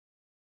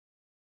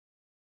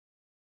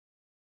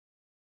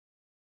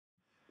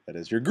That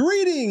is your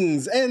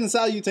greetings and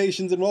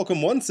salutations, and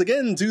welcome once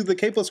again to the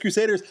K+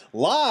 Crusaders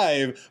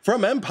live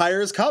from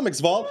Empire's Comics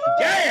Vault.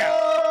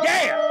 Yeah!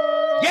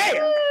 Yeah!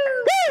 Yeah!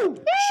 Woo!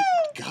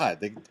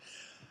 God,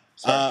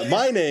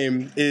 my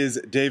name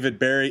is David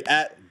Barrie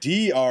at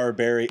Dr.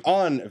 Barrie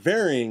on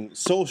varying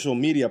social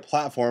media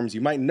platforms.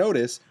 You might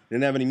notice we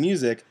didn't have any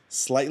music,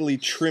 slightly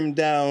trimmed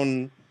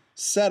down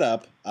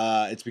setup.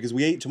 It's because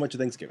we ate too much of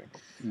Thanksgiving.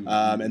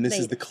 And this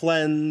is the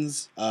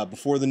cleanse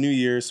before the new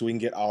year so we can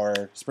get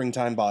our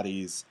springtime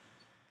bodies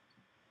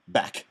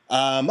back.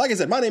 Like I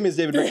said, my name is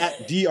David Barrie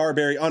at Dr.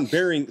 Barrie on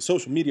varying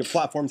social media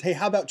platforms. Hey,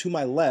 how about to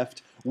my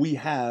left, we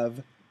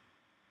have...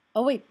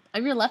 Oh, wait.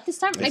 I'm your left this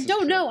time? I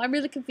don't know. I'm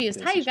really confused.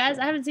 This Hi, you is guys.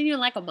 true. I haven't seen you in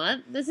like a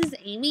month. This is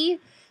Amy.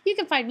 You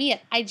can find me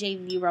at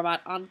iJaneUrobot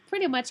on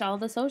pretty much all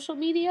the social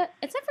media,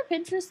 except for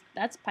Pinterest.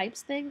 That's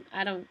Pipe's thing.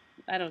 I don't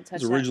touch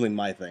It's originally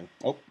my thing.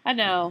 Oh. I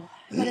know,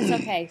 but it's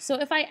okay. So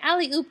if I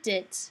alley-ooped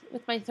it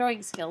with my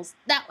throwing skills,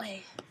 that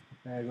way.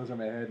 It goes on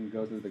my head and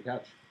goes into the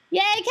couch.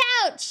 Yay,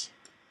 couch!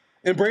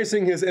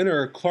 Embracing his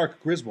inner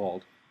Clark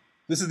Griswold.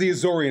 This is the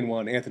Azorian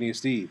one, Anthony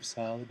Steves.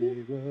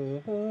 Holiday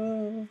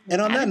Road.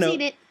 And on that Haven't note,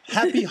 seen it.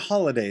 happy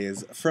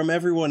holidays from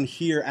everyone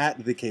here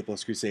at the K+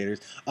 Crusaders,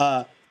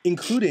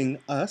 including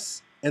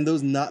us and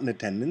those not in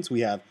attendance.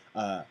 We have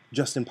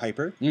Justin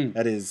Piper,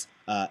 that is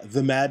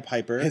the Mad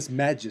Piper. His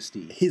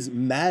Majesty. His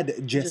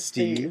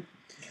Majesty.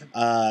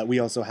 We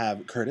also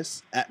have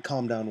Curtis at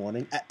Calm Down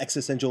Warning, at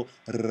Existential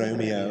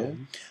Romeo,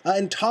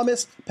 and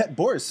Thomas Pet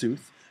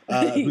Borisuth,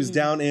 who's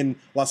down in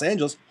Los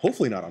Angeles,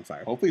 hopefully not on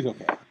fire. Hopefully he's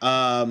okay.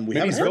 We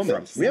haven't heard from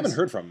him. We haven't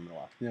heard from him in a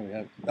while. Yeah, we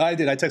have. I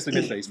did. I texted him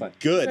yesterday. He's fine.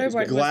 Good. Storyboard was the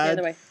other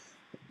Glad way.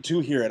 to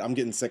hear it. I'm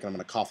getting sick and I'm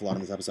going to cough a lot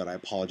on this episode. I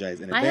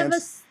apologize in I have a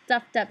advance.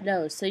 stuffed up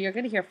nose, so you're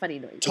going to hear funny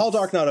noises. Tall,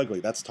 dark, not ugly.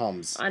 That's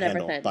Tom's On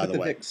handle, everything. by Put the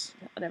way. Vicks.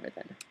 On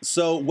everything.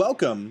 So,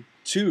 welcome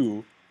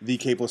to the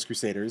K+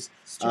 Crusaders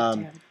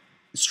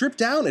Stripped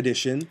Down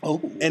edition,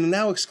 and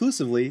now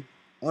exclusively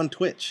on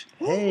Twitch.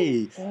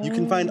 Hey, you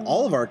can find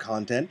all of our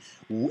content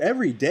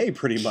every day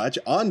pretty much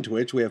on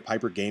Twitch. We have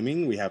Piper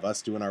Gaming, we have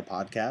us doing our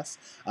podcast,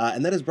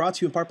 and that is brought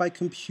to you in part by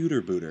Computer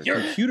Booter.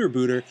 Computer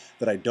Booter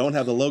that I don't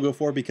have the logo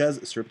for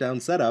because Stripped Down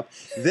Setup.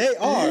 They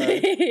are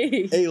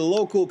a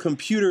local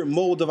computer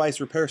mobile device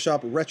repair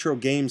shop, retro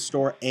game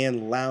store,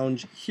 and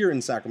lounge here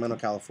in Sacramento,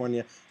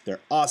 California. They're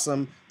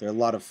awesome. They're a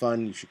lot of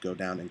fun. You should go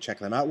down and check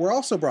them out. We're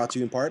also brought to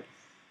you in part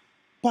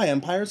by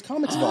Empire's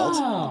Comics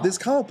Vault, this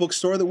comic book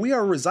store that we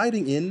are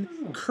residing in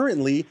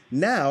currently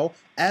now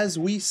as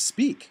we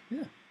speak.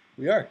 Yeah,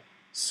 we are.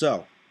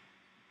 So,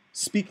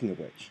 speaking of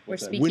which, We're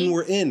that? speaking. when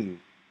we're in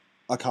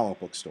a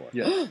comic book store,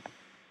 Yeah.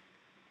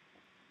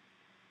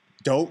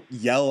 don't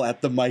yell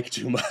at the mic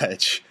too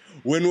much.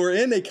 When we're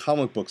in a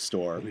comic book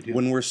store, What do we do?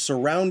 when we're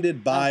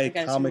surrounded by you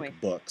gotta swim away. comic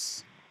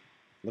books,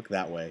 look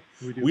that way.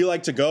 What do we do? We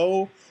like to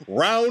go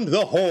round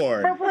the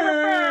horn.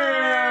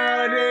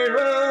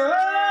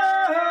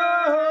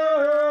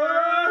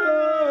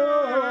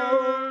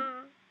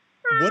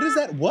 What is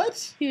that?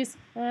 What? He was,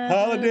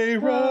 Holiday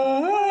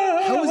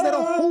Road. How is that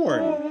a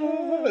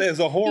horn? There's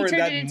a horn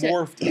turned that it into-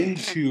 morphed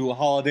into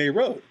Holiday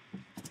Road.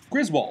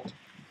 Griswold.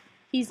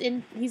 He's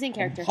in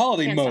character.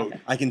 Holiday Can't stop mode.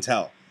 it. I can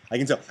tell.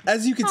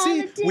 As you can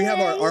see, we have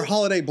our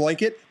holiday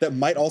blanket that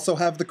might also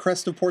have the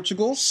crest of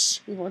Portugal.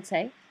 We won't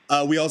say.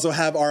 We also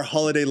have our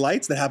holiday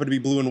lights that happen to be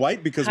blue and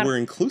white because we're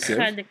inclusive.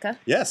 Hanukkah.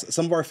 Yes,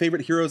 some of our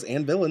favorite heroes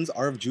and villains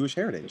are of Jewish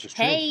heritage. This is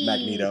true. Hey.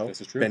 Magneto, This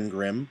is true. Ben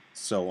Grimm,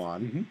 so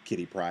on, Mhm.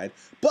 Kitty Pryde.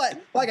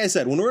 But, like I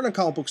said, when we're in a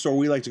comic book store,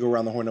 we like to go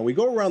around the horn. Now, we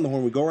go around the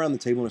horn, we go around the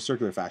table in a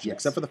circular fashion, Yes.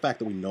 except for the fact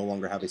that we no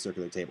longer have a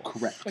circular table.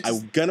 Correct.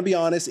 I'm gonna be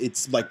honest,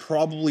 it's like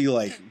probably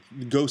like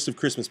Ghost of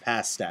Christmas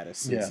Past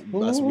status. Yeah. Is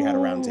us, we had a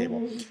round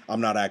table. I'm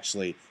not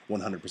actually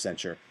 100%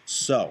 sure.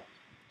 So,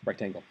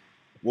 Rectangle.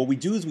 what we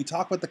do is we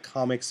talk about the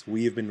comics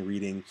we have been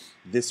reading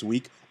this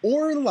week,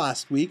 or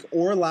last week,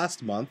 or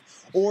last month,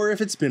 or if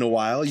it's been a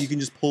while, you can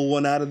just pull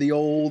one out of the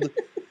old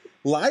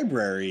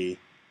library,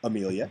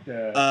 Amelia.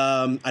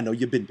 Yeah. I know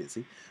you've been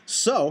busy.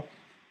 So,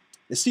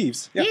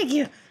 Steve's, Yeah. Thank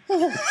you.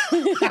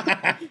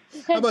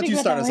 how about you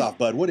start us off,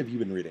 bud? What have you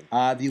been reading?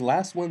 The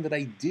last one that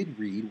I did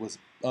read was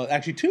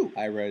actually two.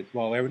 I read.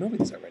 Well, I know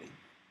these already.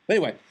 But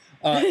anyway,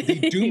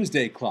 the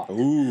Doomsday Clock.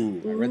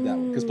 Ooh. I read that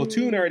one because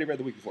Platoon I already read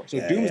the week before. So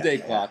Yeah, Doomsday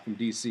yeah. Clock from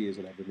DC is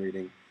what I've been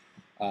reading.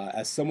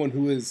 As someone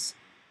who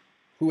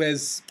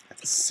has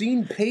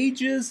seen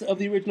pages of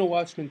the original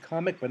Watchmen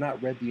comic, but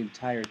not read the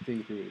entire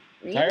thing through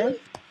entirely,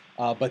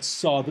 but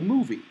saw the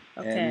movie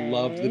and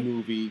loved the Okay.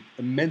 movie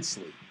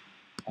immensely.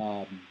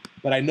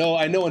 But I know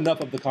enough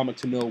of the comic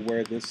to know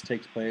where this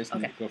takes place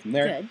and Okay. go from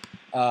there.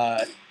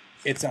 Good.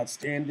 It's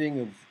outstanding.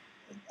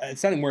 It's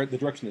outstanding where the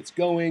direction it's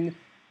going.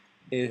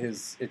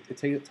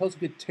 It tells a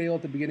good tale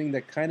at the beginning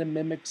that kind of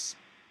mimics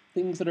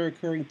things that are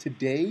occurring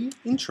today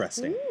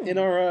Interesting. in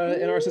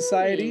our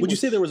society. Would you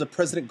say there was a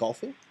president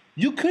golfing?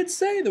 You could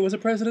say there was a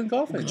president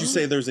golfing. Could you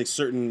say there's a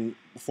certain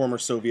former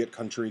Soviet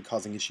country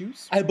causing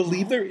issues? I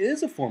believe there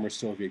is a former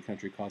Soviet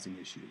country causing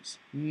issues.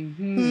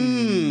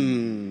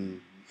 Hmm.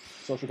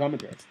 social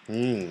commentary.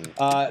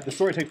 Mm. The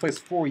story takes place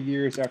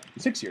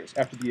 6 years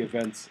after the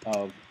events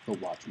of The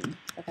Watchmen.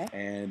 Okay.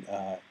 And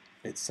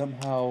it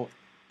somehow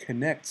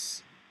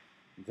connects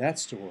that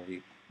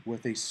story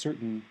with a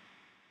certain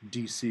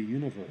DC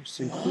universe,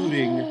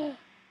 including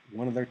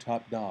one of their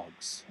top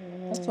dogs.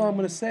 That's all I'm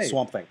going to say.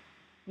 Swamp Thing.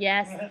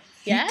 Yes.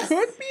 He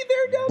could be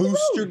there down the road.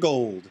 Booster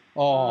Gold.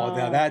 Oh,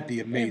 now that'd be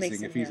that makes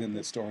amazing me if he's happy. in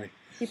this story.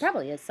 He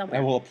probably is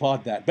somewhere. I will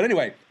applaud that. But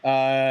anyway,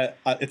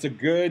 it's a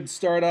good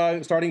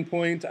starting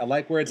point. I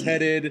like where it's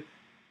headed.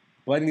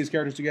 Blending these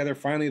characters together.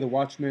 Finally, the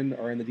Watchmen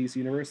are in the DC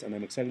universe, and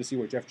I'm excited to see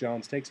where Jeff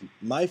Johns takes them.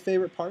 My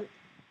favorite part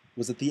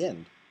was at the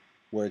end,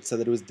 where it said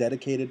that it was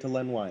dedicated to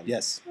Len Wein.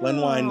 Yes.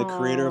 Len Wein, the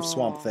creator of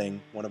Swamp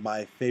Thing, one of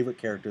my favorite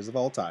characters of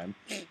all time.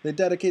 They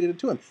dedicated it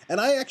to him. And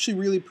I actually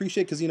really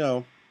appreciate, because,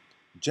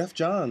 Jeff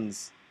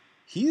Johns,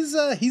 he's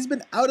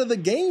been out of the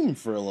game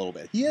for a little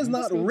bit. He has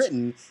not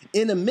written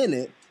in a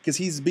minute, because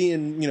he's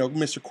being,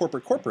 Mr.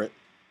 Corporate.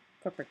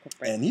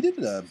 And he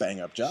did a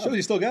bang-up job. Shows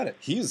you still got it.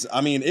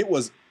 It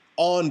was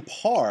on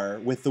par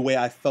with the way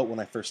I felt when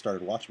I first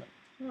started Watchmen.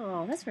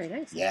 Oh, that's very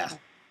nice. Yeah.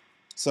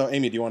 So,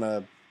 Amy, do you want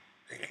to...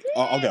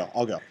 I'll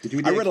go. Did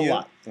you I read IKEA? a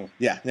lot. Oh.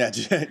 Yeah.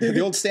 The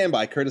old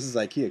standby, Curtis's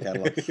IKEA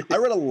catalog. I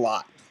read a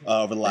lot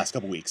over the last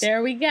couple weeks.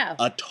 There we go.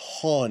 A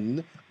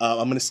ton.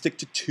 I'm going to stick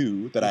to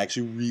 2 that I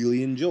actually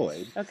really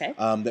enjoyed. Okay.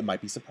 That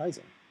might be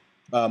surprising.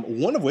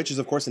 One of which is,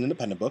 of course, an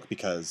independent book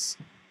because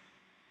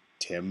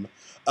Tim.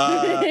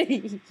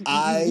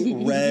 I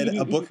read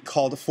a book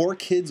called 4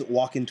 Kids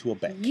Walk Into a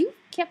Bank. You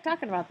kept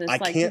talking about this. I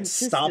can't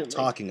stop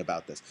talking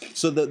about this.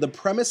 So the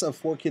premise of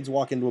 4 Kids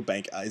Walk Into a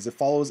Bank is it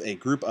follows a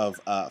group of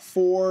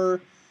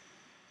 4,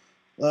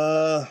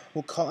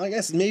 we'll call, I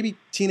guess, maybe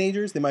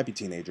teenagers. They might be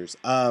teenagers.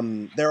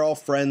 They're all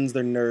friends.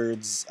 They're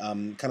nerds,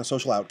 kind of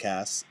social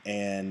outcasts,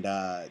 and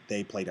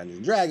they play Dungeons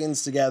and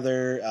Dragons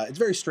together. It's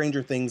very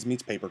Stranger Things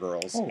meets Paper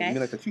Girls. Oh, Okay. you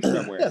mean like the t-shirt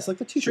I'm wearing? Yeah, it's like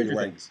the t-shirt you're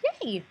wearing.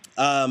 Yay.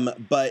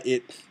 But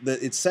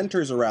it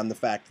centers around the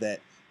fact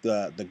that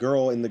the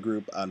girl in the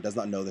group does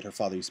not know that her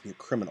father used to be a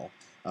criminal,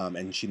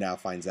 and she now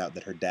finds out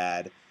that her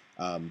dad,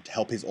 to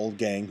help his old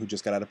gang who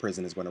just got out of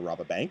prison, is going to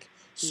rob a bank.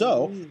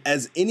 So,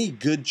 as any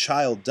good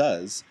child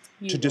does,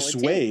 to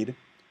dissuade,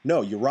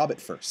 no, you rob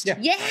it first. Yeah.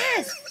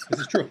 Yes.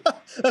 This is true.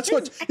 That's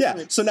what. Excellent.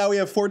 Yeah. So now we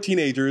have 4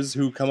 teenagers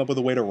who come up with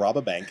a way to rob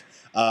a bank.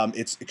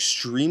 It's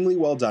extremely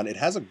well done. It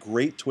has a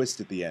great twist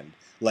at the end.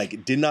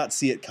 Like, did not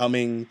see it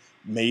coming.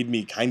 Made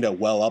me kind of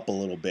well up a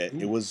little bit.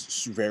 It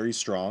was very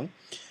strong.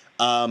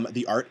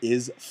 The art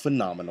is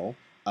phenomenal.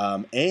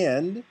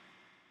 And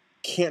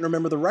can't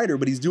remember the writer,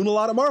 but he's doing a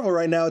lot of Marvel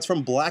right now. It's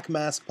from Black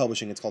Mask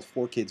Publishing. It's called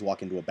 4 Kids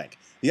Walk Into a Bank.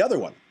 The other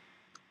one.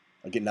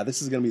 Again, now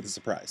this is going to be the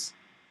surprise.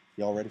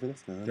 Y'all ready for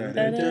this?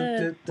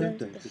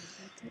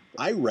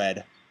 I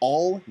read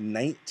all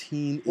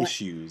 19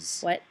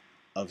 issues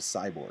of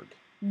Cyborg.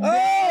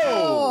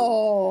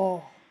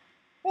 Oh.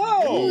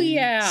 Oh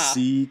yeah.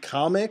 See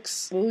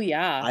comics? Oh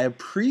yeah. I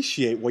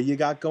appreciate what you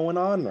got going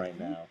on right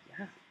now.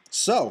 Yeah.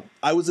 So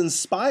I was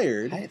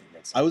inspired.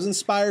 I was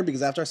inspired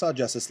because after I saw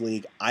Justice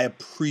League, I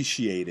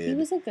appreciated. He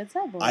was a good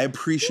Cyborg. I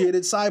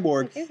appreciated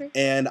Cyborg,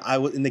 and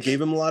and they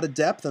gave him a lot of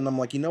depth. And I'm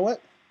like, you know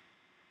what?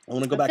 I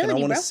want to go back and I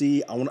want to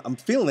see. I'm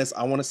feeling this.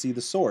 I want to see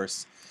the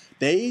source.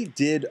 They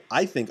did,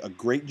 I think, a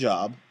great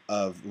job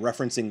of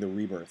referencing the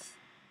Rebirth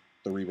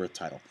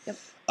title. Yep.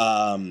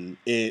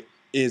 It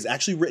is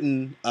actually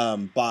written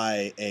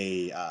by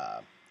he's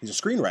a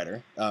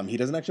screenwriter. He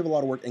doesn't actually have a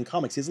lot of work in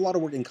comics. He has a lot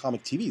of work in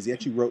comic TVs. He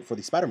actually wrote for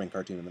the Spider-Man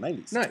cartoon in the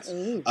 90s. Nice.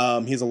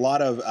 He has a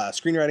lot of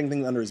screenwriting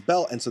things under his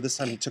belt, and so this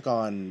time he took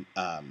on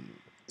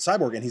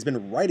Cyborg, and he's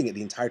been writing it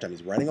the entire time.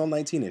 He's writing all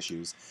 19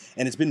 issues,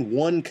 and it's been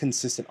one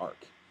consistent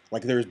arc.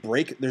 Like there's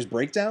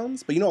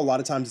breakdowns, but a lot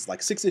of times it's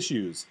like 6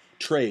 issues,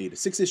 trade,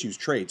 6 issues,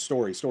 trade,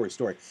 story.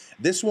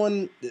 This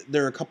one,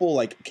 there are a couple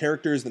like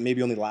characters that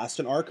maybe only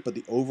last an arc, but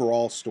the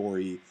overall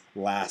story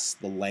lasts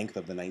the length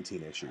of the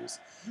 19 issues.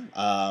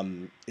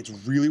 It's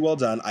really well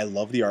done. I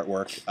love the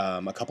artwork.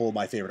 A couple of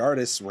my favorite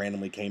artists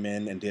randomly came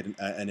in and did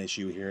an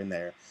issue here and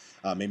there.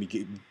 Made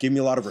me give me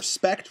a lot of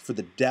respect for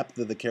the depth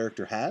that the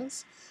character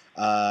has,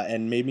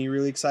 and made me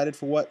really excited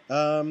for what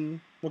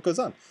goes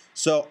on.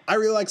 So I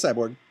really like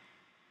Cyborg.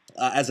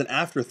 As an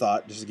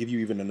afterthought, just to give you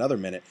even another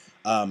minute,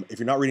 if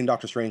you're not reading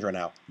Doctor Strange right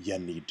now, you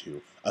need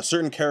to. A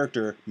certain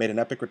character made an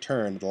epic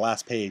return at the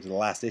last page of the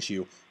last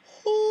issue.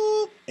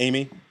 Oh,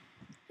 Amy,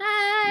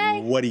 hi.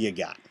 What do you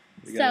got?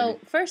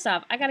 So first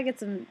off, I gotta get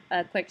some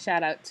quick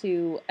shout out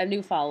to a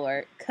new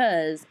follower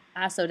because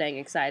I'm so dang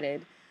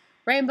excited.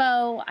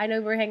 Rainbow, I know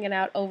we were hanging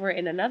out over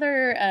in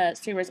another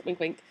streamers wink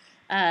wink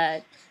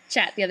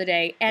chat the other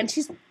day, and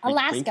she's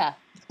Alaska.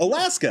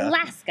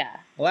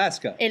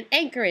 Alaska. In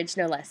Anchorage,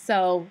 no less.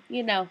 So,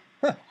 Anywho,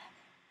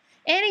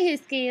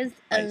 skis.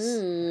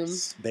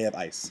 Ice. They have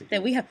ice.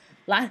 That we have.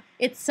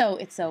 It's so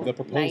The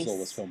proposal nice.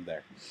 was filmed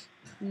there.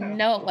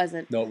 No, it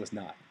wasn't. No, it was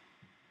not.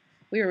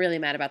 We were really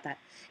mad about that.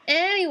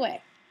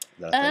 Anyway,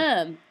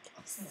 Nothing.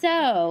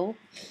 so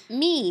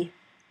me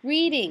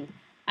reading.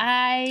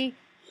 I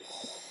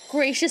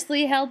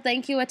Graciously held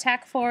thank you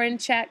attack 4 in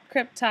chat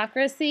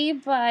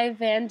cryptocracy by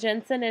Van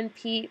Jensen and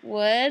Pete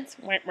Woods.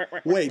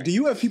 Wait, do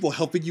you have people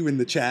helping you in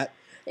the chat?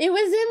 It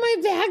was in my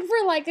bag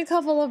for like a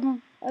couple of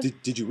them.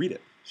 Did you read it?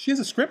 She has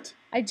a script?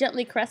 I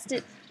gently crushed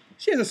it.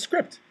 She has a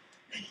script.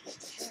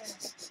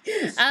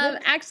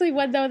 Actually,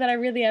 one though that I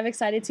really am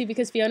excited to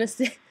because Fiona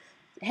said,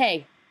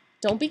 hey,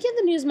 don't be getting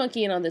the news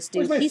monkey in on this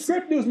dude. Where's my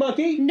script, news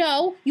monkey?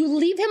 No, you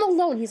leave him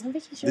alone. He's on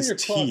vacation. This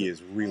tea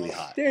is really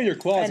hot. Stay in your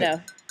closet.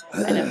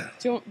 I know.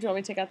 Do you want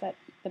me to take out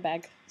the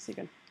bag so you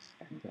can...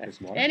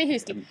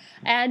 Anywho,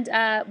 and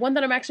one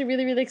that I'm actually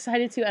really, really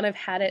excited to, and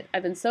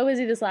I've been so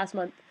busy this last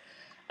month.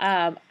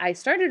 I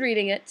started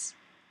reading it,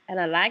 and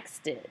I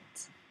liked it.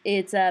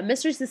 It's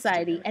Mystery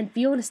Society, and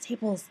Fiona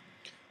Staples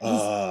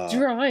is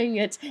drawing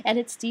it, and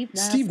it's Steve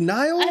Niles. Steve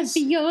Niles? And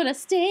Fiona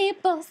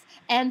Staples,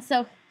 and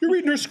so... You're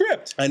reading her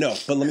script. I know,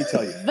 but let me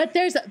tell you. But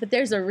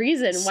there's a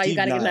reason why you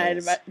got to get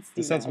excited about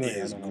Steve Niles. Niles. It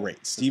is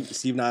great.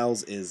 Steve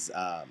Niles is...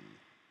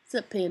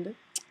 What's up, Panda?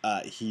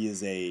 He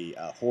is a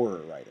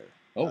horror writer.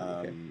 Oh,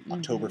 okay.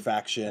 October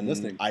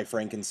Faction, I,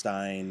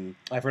 Frankenstein.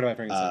 I've heard about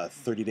Frankenstein.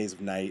 30 Days of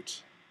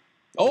Night.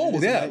 Oh,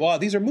 yeah. Well,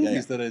 these are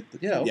movies that are...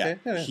 Yeah, okay.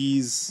 Yeah.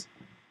 He's...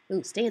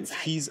 Ooh, stay inside.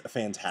 He's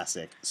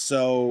fantastic.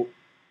 So,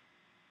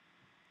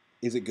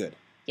 is it good?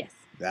 Yes.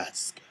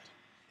 That's good.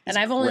 And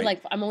I've only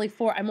I'm only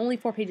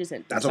 4 pages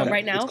in. That's so okay.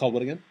 right now. It's called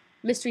what again?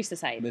 Mystery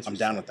Society. I'm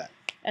down with that.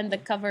 And the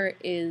cover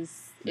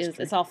is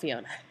it's all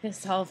Fiona.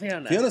 It's all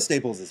Fiona. Fiona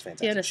Staples is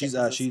fantastic.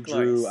 She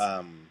drew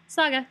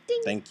Saga.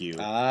 Ding. Thank you.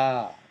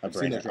 I've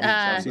seen those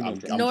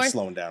drawings. I'm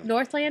slowing down.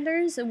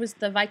 Northlanders. It was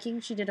the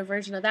Viking. She did a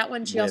version of that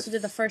one. She also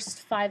did the first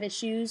 5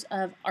 issues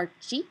of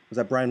Archie. Was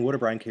that Brian Wood or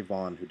Brian K.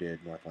 Vaughan who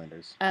did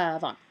Northlanders?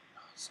 Vaughn.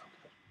 Oh, so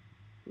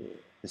good.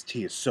 This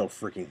tea is so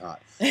freaking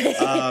hot.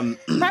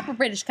 Proper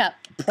British cup.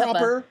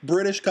 Proper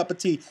British cup of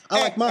tea. I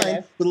like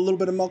mine with a little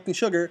bit of milk and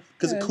sugar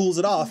because it cools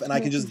it off, and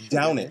I can just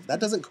down it. That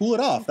doesn't cool it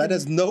off. That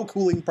has no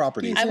cooling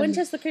properties. I wouldn't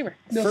trust the creamer.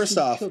 First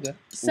off,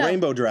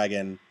 Rainbow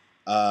Dragon.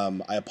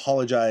 I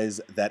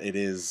apologize that it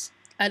is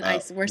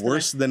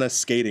worse than a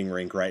skating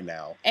rink right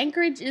now.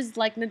 Anchorage is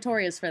like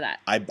notorious for that.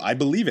 I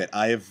believe it.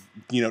 I have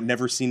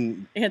never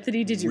seen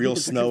Anthony. Did you real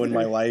snow in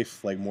my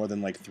life like more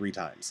than like 3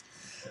 times.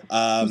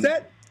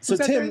 So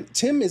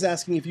Tim is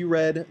asking if you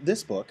read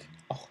this book.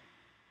 Oh,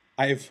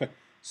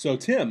 So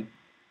Tim,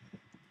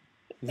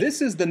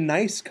 this is the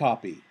nice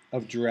copy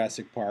of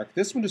Jurassic Park.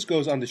 This one just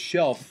goes on the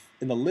shelf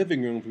in the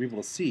living room for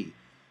people to see.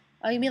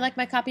 Oh, you mean like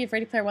my copy of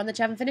Ready Player One that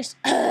you haven't finished?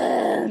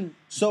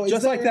 So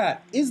just like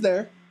that. Is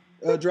there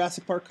a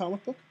Jurassic Park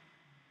comic book?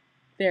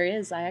 There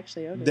is. I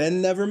actually own it.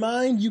 Then never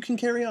mind. You can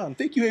carry on.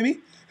 Thank you, Amy.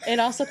 It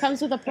also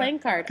comes with a playing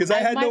card. Because I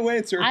had no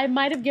answer. I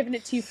might have given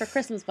it to you for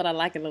Christmas, but I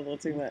like it a little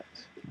too much.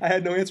 I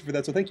had no answer for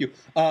that, so thank you.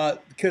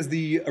 Because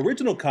the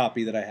original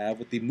copy that I have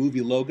with the movie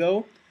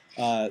logo,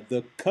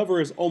 the cover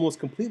is almost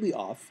completely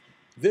off.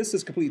 This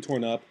is completely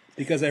torn up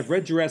because I've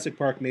read Jurassic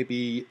Park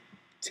maybe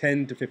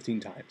 10 to 15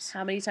 times.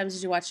 How many times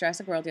did you watch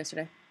Jurassic World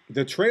yesterday?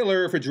 The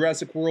trailer for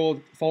Jurassic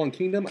World Fallen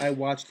Kingdom I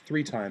watched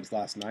 3 times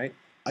last night.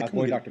 My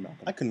boy, Dr. Malcolm.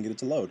 I couldn't get it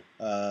to load.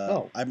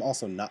 I'm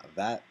also not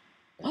that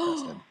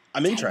interested.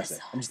 I'm interested.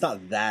 I'm just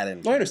not that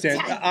interested.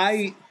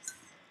 I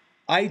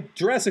understand.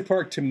 Jurassic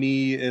Park to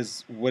me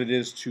is what it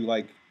is to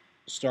like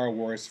Star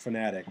Wars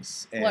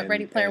fanatics. And, what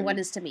Ready Player One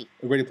is to me.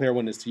 Ready Player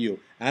One is to you.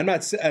 And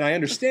I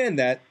understand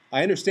that.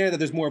 I understand that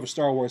there's more of a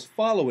Star Wars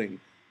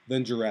following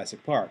than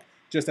Jurassic Park.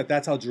 Just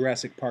that's how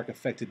Jurassic Park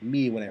affected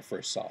me when I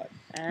first saw it.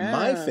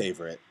 My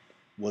favorite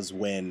was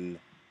when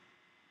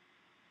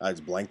I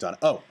just blanked on it.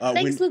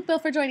 Thanks, Luke Bill,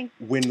 for joining.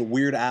 When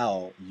Weird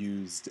Al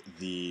used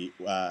the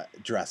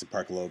Jurassic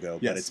Park logo,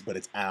 but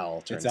it's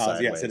Al turned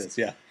sideways. Yes, it is.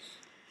 Yeah.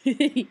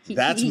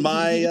 That's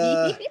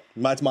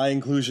my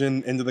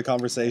inclusion into the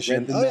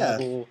conversation. Read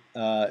the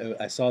novel.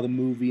 I saw the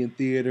movie in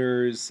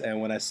theaters,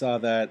 and when I saw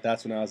that,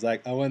 that's when I was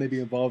like, I want to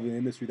be involved in an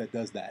industry that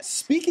does that.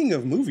 Speaking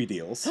of movie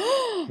deals,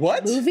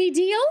 what movie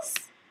deals?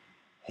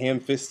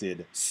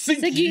 Ham-fisted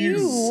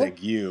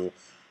Segue.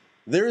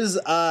 There's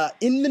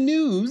in the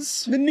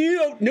news. The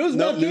news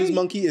monkey. News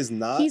monkey is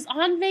not. He's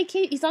on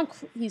vacation.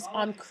 He's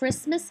on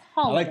Christmas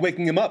holiday. I like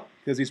waking him up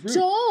because he's rude.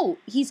 Joe,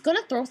 he's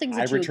gonna throw things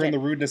at you again. I return the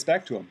rudeness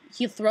back to him.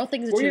 He'll throw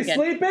things at you again.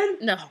 Were you sleeping?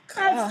 No.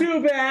 That's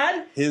too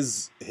bad.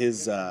 His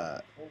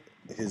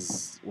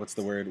what's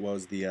the word? What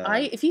was the?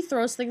 If he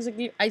throws things at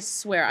you, I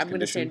swear I'm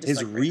gonna stand.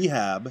 His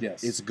rehab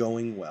is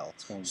going well.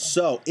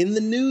 So in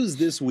the news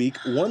this week,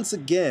 once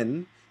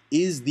again,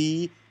 is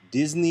the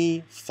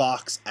Disney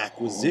Fox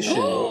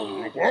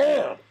acquisition.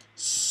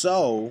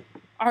 So,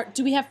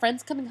 do we have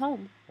friends coming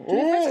home?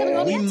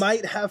 We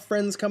might have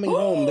friends coming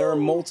home. There are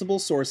multiple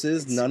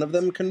sources, none of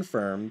them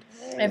confirmed.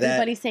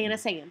 Everybody's saying a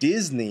saying.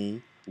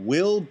 Disney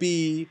will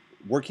be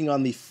working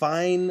on the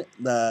fine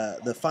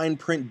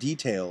print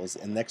details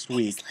in next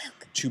week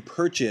to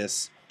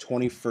purchase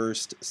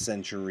 21st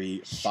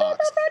Century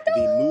Fox.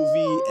 The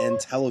movie and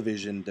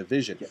television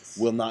division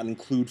will not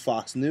include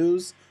Fox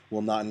News,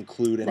 will not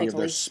include any of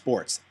their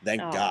sports.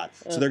 Thank God.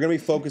 So they're going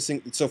to be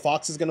focusing. So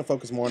Fox is going to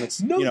focus more on its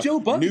Joe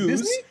Buck,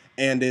 news Disney?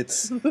 And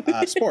its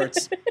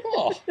sports.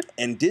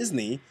 And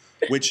Disney,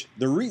 which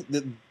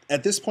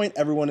at this point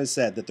everyone has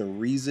said that the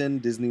reason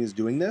Disney is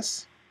doing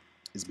this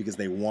is because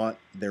they want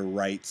their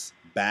rights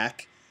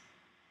back.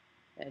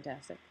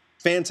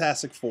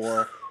 Fantastic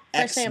Four.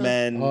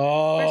 X-Men.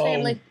 First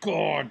family.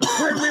 God.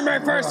 Bring me my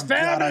first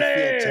family. God, I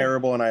feel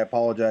terrible, and I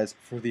apologize.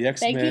 For the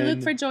X-Men. Thank you,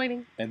 Luke, for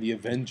joining. And the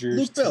Avengers.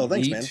 Luke Bill,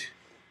 thanks, man.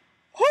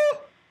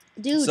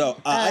 Dude. So,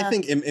 I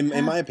think,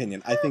 in my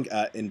opinion, I think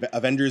in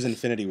Avengers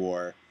Infinity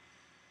War,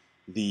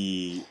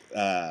 the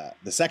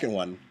second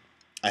one,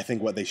 I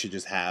think what they should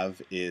just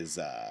have is,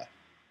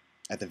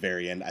 at the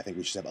very end, I think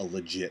we should have a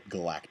legit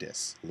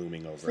Galactus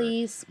looming over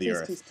the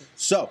Earth. Please.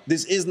 So,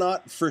 this is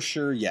not for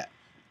sure yet.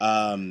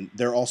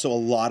 There are also a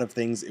lot of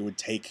things it would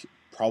take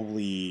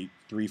probably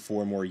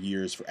 3-4 more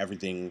years for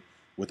everything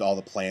with all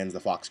the plans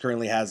the Fox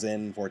currently has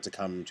for it to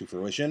come to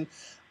fruition.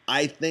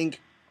 I think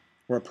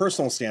from a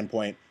personal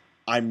standpoint,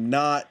 I'm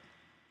not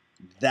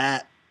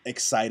that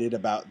excited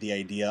about the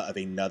idea of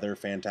another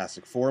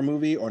Fantastic Four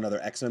movie or another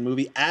X-Men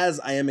movie as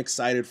I am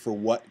excited for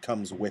what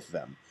comes with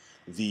them.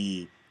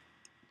 The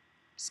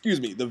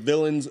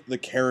villains, the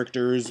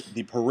characters,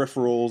 the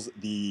peripherals,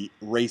 the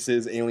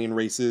races, alien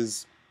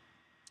races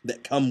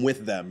that come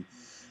with them.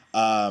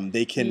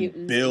 They can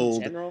mutants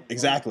build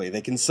exactly.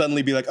 They can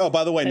suddenly be like, oh,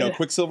 by the way, no,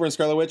 Quicksilver and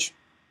Scarlet Witch.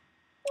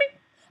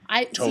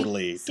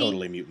 Totally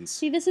mutants.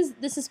 See, this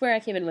is where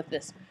I came in with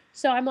this.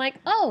 So I'm like,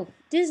 oh,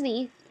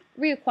 Disney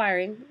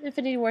reacquiring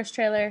Infinity Wars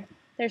trailer.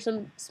 There's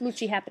some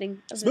smoochy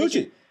happening of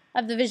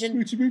the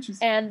Vision Smoochy.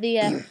 and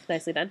the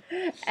nicely done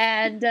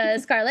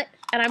and Scarlet.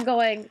 And I'm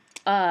going,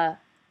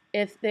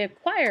 if they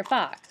acquire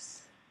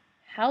Fox,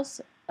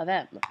 House of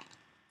M.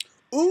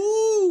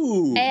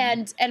 Ooh!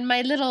 And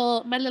my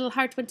little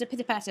heart went to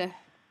pitter patter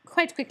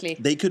quite quickly.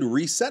 They could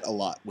reset a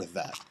lot with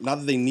that. Not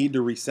that they need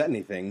to reset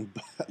anything,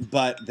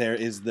 but there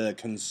is the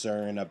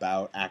concern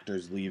about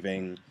actors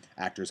leaving,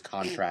 actors'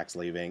 contracts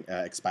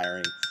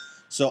expiring.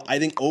 So I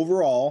think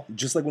overall,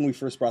 just like when we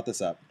first brought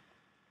this up,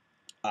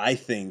 I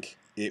think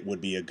it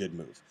would be a good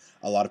move.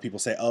 A lot of people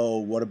say, "Oh,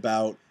 what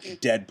about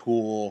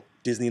Deadpool?"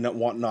 Disney not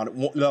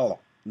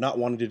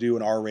wanting to do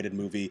an R-rated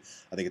movie.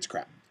 I think it's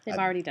crap. They've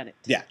already done it.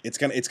 Yeah, it's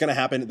gonna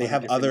happen. They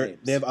have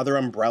other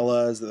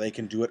umbrellas that they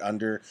can do it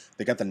under.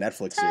 They got the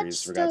Netflix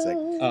series, for God's sake.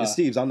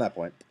 Steve's on that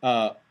point.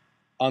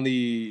 On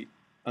the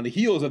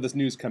heels of this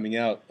news coming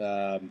out,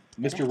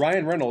 Mr.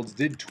 Ryan Reynolds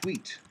did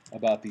tweet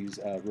about these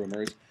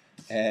rumors,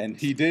 and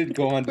he did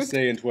go on to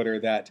say in Twitter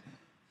that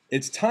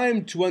it's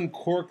time to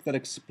uncork that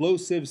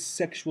explosive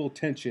sexual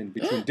tension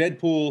between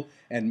Deadpool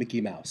and Mickey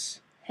Mouse.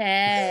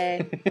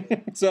 Hey.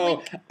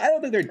 So I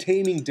don't think they're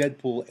taming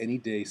Deadpool any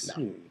day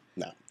soon.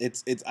 No,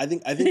 it's. I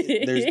think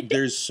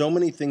there's so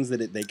many things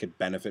that they could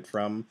benefit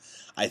from.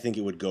 I think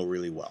it would go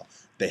really well.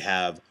 They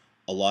have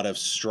a lot of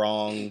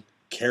strong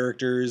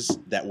characters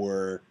that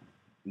were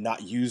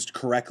not used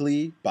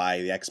correctly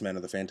by the X-Men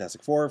or the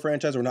Fantastic Four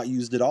franchise, or not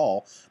used at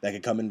all, that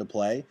could come into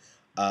play.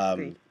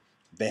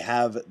 They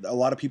have a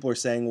lot of people are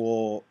saying,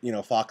 well,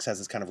 Fox has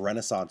this kind of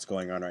renaissance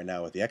going on right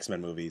now with the X-Men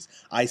movies.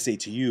 I say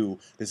to you,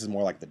 this is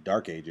more like the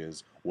Dark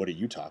Ages. What are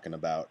you talking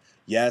about?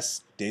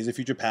 Yes, Days of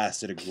Future Past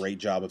did a great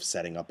job of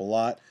setting up a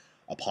lot.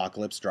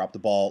 Apocalypse dropped the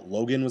ball.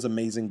 Logan was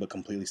amazing, but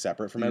completely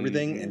separate from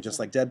everything. And just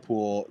like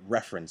Deadpool,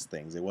 referenced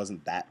things. It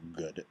wasn't that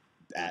good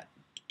at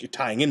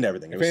tying into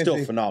everything. It was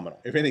still phenomenal.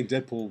 If anything,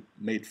 Deadpool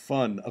made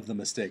fun of the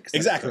mistakes.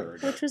 Exactly.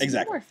 Which was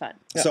more fun.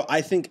 Yeah. So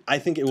I think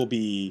it will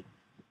be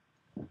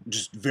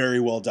just very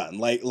well done.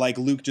 Like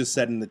Luke just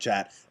said in the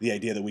chat, the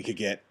idea that we could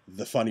get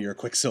the funnier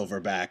Quicksilver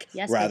back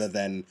rather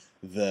than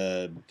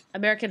the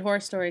American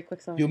Horror Story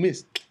Quicksilver. You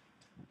missed.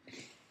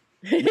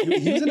 He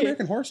was in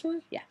American Horror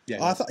Story? Yeah.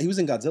 Oh, I thought he was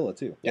in Godzilla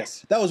too.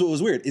 Yes. That was what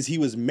was weird, is he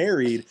was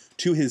married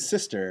to his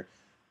sister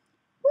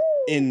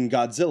in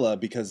Godzilla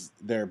because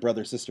they're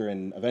brother-sister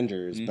in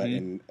Avengers, but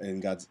in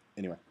Godzilla...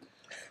 Anyway.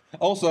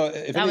 Also,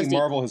 if anything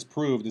Marvel has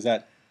proved is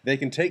that they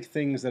can take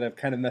things that have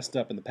kind of messed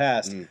up in the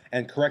past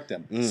and correct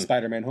them.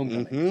 Spider-Man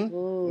Homecoming.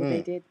 Ooh,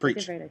 they did. Preach.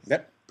 They did very nice.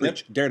 Yep.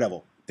 Preach.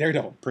 Daredevil.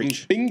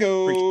 Preach.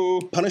 Bingo.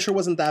 Preach. Punisher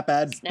wasn't that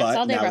bad,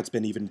 but now bro. it's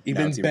been even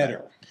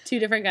better. Two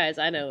different guys.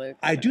 I know, Luke.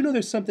 I do know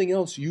there's something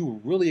else you were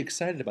really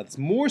excited about. It's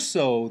more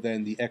so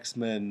than the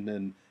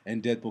X-Men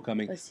and Deadpool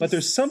coming. But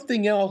there's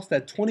something else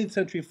that 20th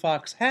Century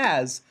Fox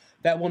has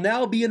that will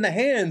now be in the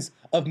hands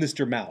of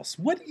Mr. Mouse.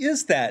 What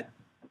is that,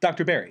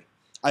 Dr. Barrie?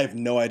 I have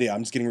no idea.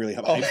 I'm just getting really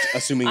hyped,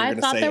 assuming you're going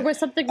to say I thought there was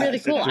something really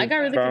cool. I got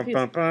really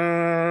confused.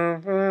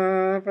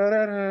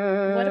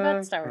 What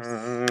about Star Wars?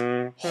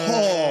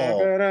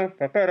 Oh,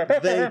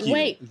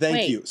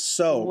 thank you.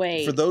 So,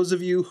 for those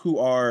of you who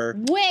are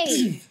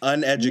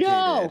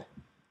uneducated.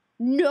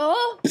 No.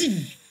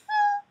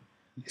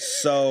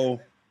 So,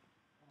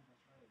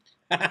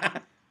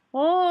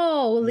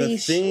 holy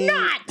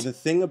snot! The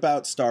thing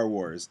about Star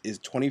Wars is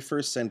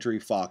 21st Century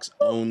Fox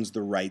owns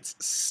the rights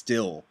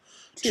still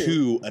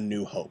to A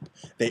New Hope.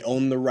 They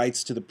own the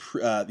rights to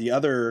the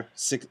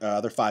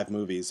other five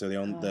movies. So they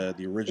own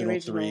the original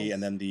three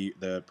and then the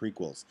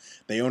prequels.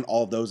 They own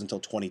all of those until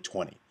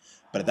 2020.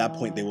 But at that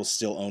point, they will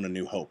still own A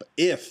New Hope.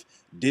 If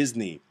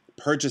Disney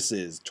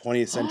purchases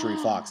 20th Century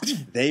Fox,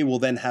 they will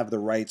then have the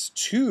rights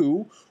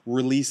to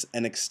release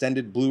an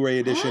extended Blu-ray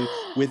edition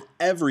with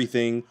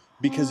everything,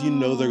 because they're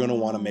going to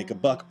want to make a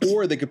buck.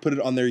 Or they could put it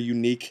on their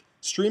unique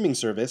streaming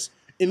service,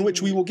 in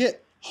which we will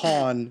get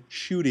Han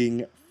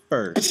shooting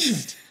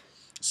first.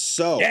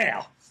 So,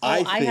 yeah.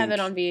 I have it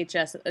on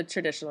VHS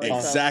traditionally.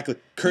 Exactly. So.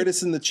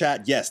 Curtis in the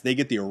chat, yes, they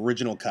get the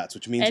original cuts,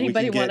 which means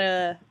anybody we can want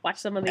to watch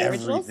some of the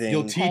originals?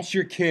 You'll teach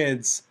your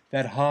kids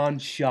that Han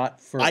shot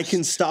first. I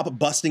can stop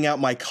busting out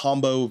my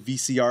combo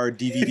VCR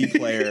DVD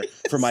player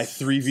for my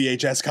 3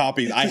 VHS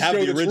copies. I have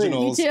the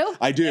originals. You too?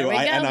 I do.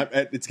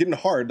 It's getting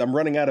hard. I'm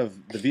running out of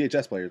the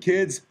VHS players.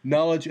 Kids,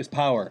 knowledge is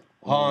power.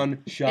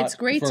 Han shot It's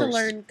great first. to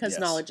learn because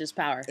knowledge is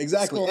power.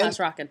 Exactly.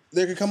 Schoolhouse rockin'.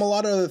 There could come a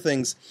lot of other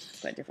things.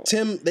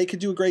 Tim, they could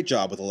do a great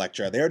job with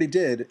Elektra. They already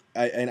did,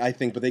 I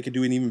think, but they could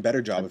do an even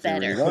better job if they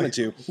really wanted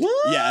to.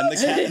 What? Yeah, and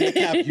the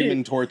Cap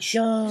Human Torch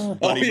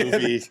buddy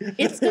movie.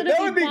 It's gonna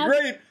that would be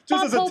great,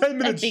 just as a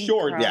 10-minute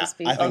short. Yeah,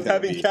 I think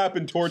having Cap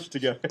and Torch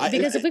together.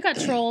 Because if we got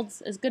trolled,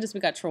 as good as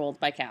we got trolled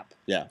by Cap.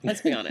 Yeah.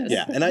 Let's be honest.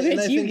 Yeah, and I you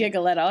think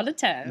giggle at all the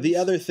time. The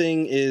other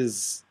thing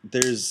is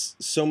there's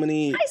so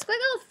many. Hi,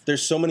 Squiggles.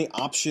 There's so many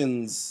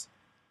options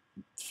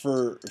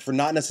for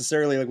not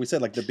necessarily, like we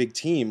said, like the big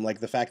team, like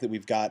the fact that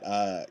we've got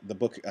the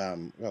book. I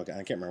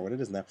can't remember what it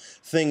is now.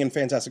 Thing and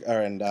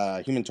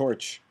Human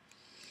Torch.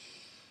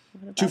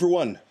 2 for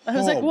 1. I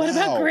was like, what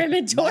about Grim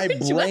and Torch?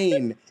 My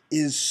brain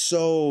is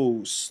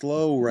so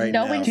slow right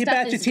now. Keep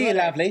at your tea,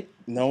 lovely.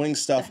 Knowing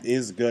stuff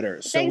is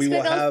gooder. So Thanks, we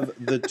will Squiggles.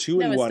 have the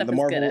 2-in-1, the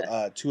Marvel gooder.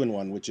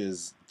 2-in-1, which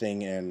is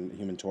Thing and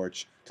Human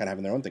Torch, kind of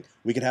having their own thing.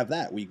 We could have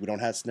that. We don't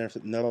have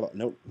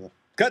no.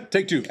 Cut.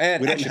 Take 2. And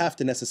we don't action. have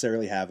to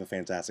necessarily have a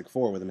Fantastic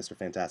Four with a Mr.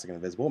 Fantastic and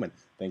Invisible Woman.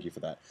 Thank you for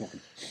that.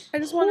 I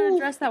just want to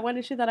address that one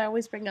issue that I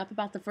always bring up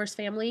about the first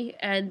family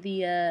and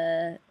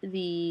the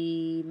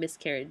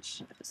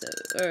miscarriage episode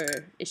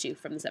or issue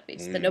from the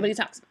 70s that nobody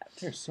talks about.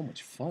 There's so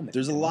much fun.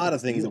 There's a lot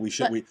of things that we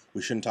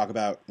shouldn't talk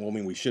about. Well, I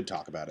mean, we should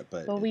talk about it,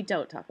 but we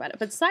don't talk about it.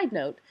 But side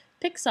note,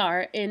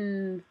 Pixar,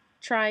 in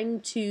trying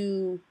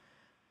to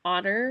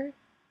honor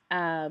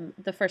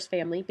the first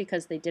family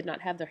because they did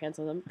not have their hands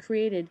on them,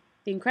 created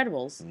The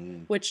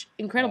Incredibles, which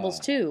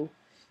Incredibles 2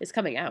 is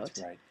coming out.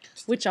 That's right.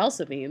 Which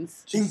also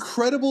means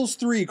Incredibles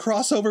 3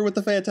 crossover with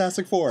the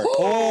Fantastic Four.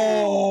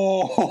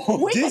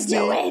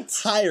 Disney,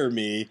 hire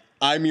me.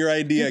 I'm your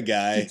idea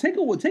guy. Take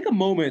a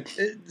moment.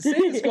 Say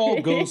this all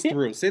goes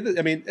through. Say that.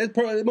 I mean,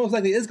 it most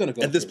likely is going to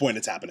go. At this point,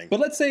 it's happening. But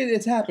let's say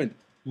it's happened.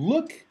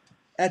 Look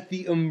at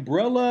the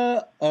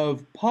umbrella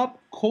of pop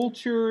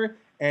culture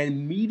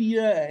and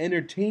media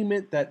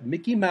entertainment that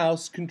Mickey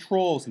Mouse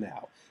controls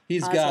now.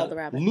 He's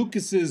got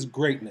Lucas's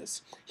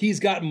greatness. He's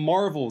got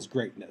Marvel's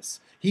greatness.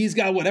 He's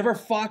got whatever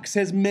Fox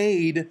has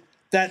made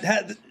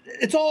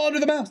it's all under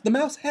the mouse. The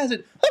mouse has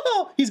it.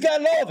 Oh, he's got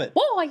all of it.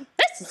 Boy,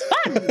 this is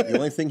fun. The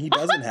only thing he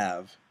doesn't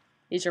have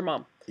is your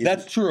mom.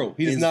 That's true.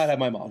 He does not have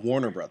my mom.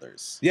 Warner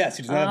Brothers. Yes,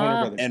 he does not have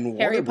Warner Brothers. And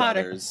Harry Warner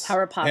Potter. Brothers.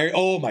 Harry Potter.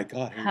 Oh my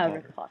God,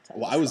 Harry Potter.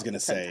 Well, I was going to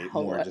say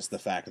more just the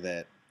fact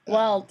that.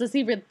 Well,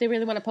 they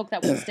really want to poke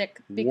that with a stick?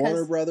 Because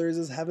Warner Brothers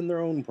is having their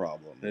own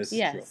problems.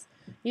 Yes.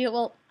 True. Yeah.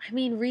 Well, I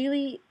mean,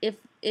 really, if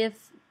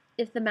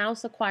the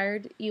mouse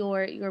acquired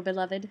your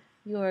beloved,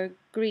 your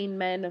green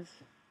man of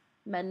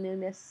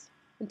manliness,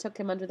 and took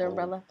him under their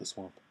umbrella, the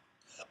swamp.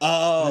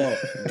 Oh,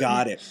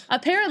 got it.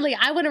 Apparently,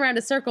 I went around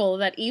a circle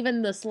that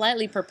even the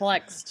slightly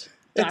perplexed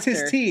doctor.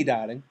 It's his tea,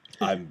 darling.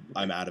 I'm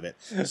out of it.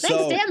 Thanks,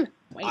 Tim.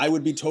 Wait. I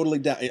would be totally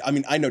down. I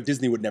mean, I know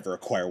Disney would never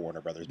acquire Warner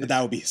Brothers, but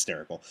that would be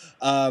hysterical.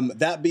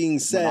 That being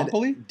said,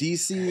 Monopoly?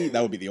 DC,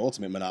 that would be the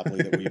ultimate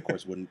monopoly that we, of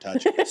course, wouldn't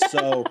touch.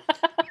 So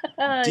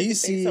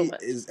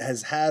DC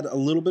has had a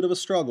little bit of a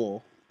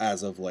struggle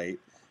as of late.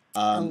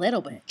 A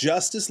little bit.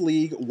 Justice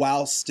League,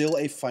 while still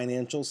a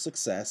financial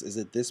success, is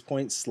at this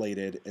point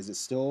slated. Is it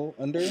still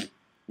under?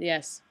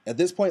 Yes. At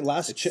this point,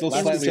 still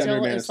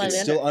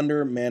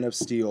under Man of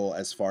Steel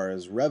as far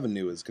as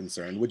revenue is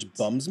concerned, which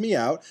bums me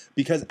out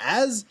because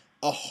as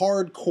a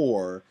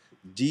hardcore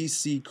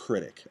DC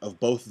critic of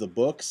both the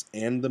books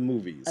and the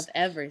movies. Of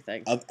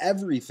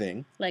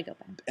everything. Lego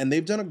Band. And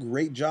they've done a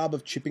great job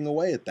of chipping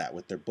away at that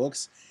with their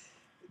books.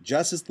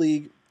 Justice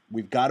League,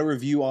 we've got a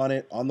review on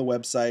it on the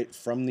website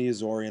from the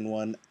Azorian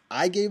one.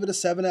 I gave it a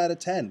 7 out of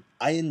 10.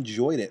 I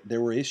enjoyed it.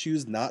 There were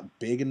issues not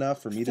big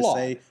enough for me to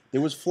say it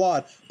was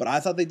flawed, but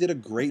I thought they did a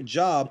great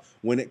job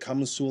when it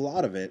comes to a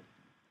lot of it.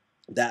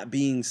 That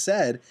being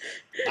said,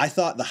 I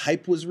thought the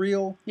hype was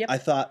real. Yep. I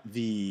thought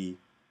the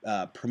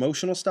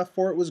promotional stuff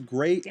for it was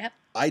great. Yep.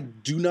 I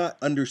do not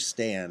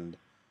understand,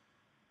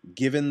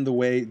 given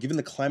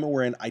the climate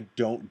we're in, I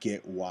don't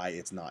get why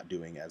it's not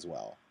doing as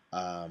well.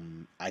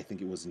 I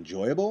think it was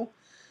enjoyable.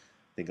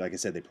 I think, like I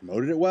said, they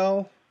promoted it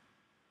well.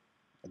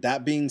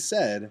 That being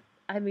said,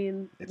 I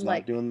mean, it's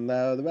not doing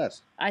the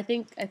best. I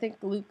think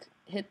Luke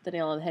hit the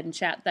nail on the head in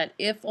chat that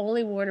if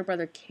only Warner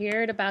Brother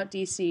cared about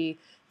DC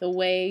the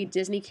way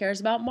Disney cares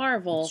about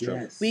Marvel,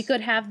 we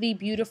could have the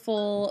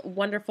beautiful,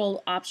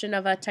 wonderful option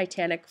of a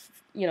Titanic,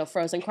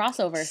 Frozen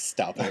crossover.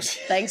 Stop it.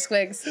 Thanks,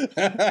 Squigs.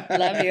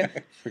 Love you.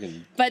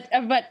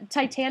 But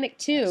Titanic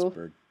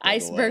 2,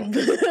 Iceberg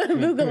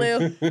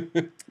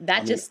Boogaloo,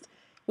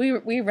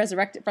 we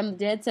resurrected from the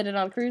dead, set it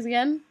on a cruise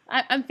again.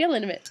 I'm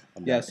feeling it.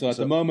 So at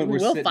the moment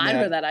we'll find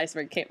where that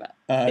iceberg came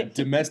out.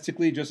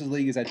 Domestically, Justice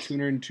League is at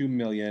 $202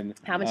 million.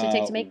 How much it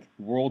take to make?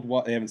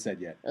 Worldwide, they haven't said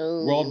yet.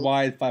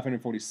 Worldwide,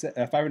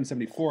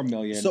 $574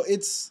 million. So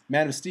it's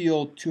Man of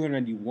Steel,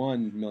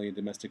 $291 million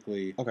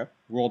domestically. Okay.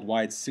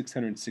 Worldwide,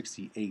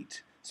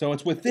 $668. So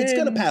it's within. It's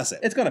gonna pass it.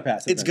 It's gonna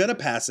pass it. It's gonna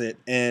pass it,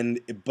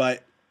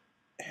 but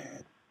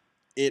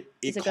it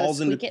calls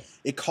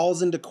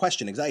into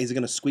question. Exactly, is it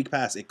going to squeak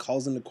past? It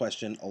calls into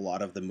question a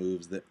lot of the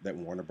moves that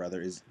Warner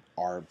Brothers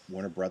are.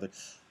 Warner Brother.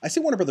 I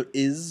say Warner Brother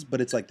is, but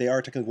it's like they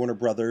are technically Warner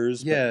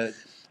Brothers. Yeah.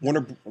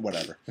 Warner,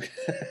 whatever.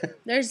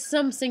 There's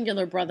some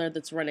singular brother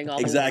that's running all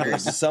exactly.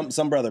 the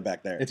some brother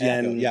back there. It's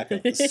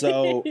Yakko.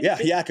 So yeah,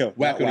 Yakko,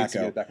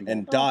 Wacko,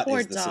 and Dot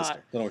is the Dot.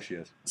 sister. Don't know what she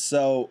is.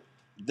 So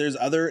there's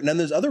other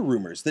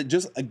rumors that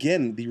just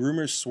again the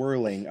rumors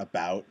swirling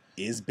about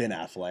is Ben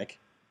Affleck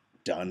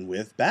done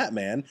with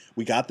Batman.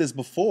 We got this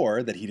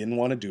before that he didn't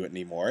want to do it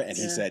anymore, and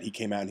he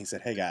came out and he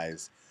said, "Hey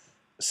guys,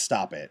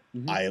 stop it.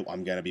 Mm-hmm.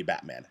 I'm gonna be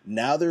Batman."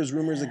 Now there's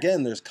rumors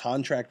again. There's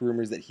contract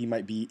rumors that he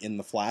might be in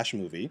the Flash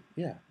movie.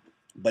 Yeah,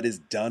 but is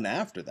done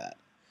after that.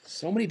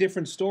 So many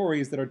different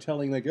stories that are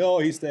telling like, oh,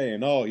 he's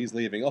staying, oh, he's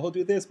leaving, oh, he'll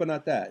do this but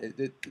not that.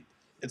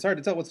 It's hard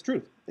to tell what's the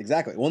truth.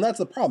 Exactly. Well, and that's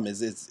the problem.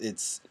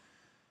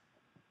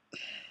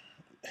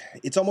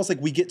 It's almost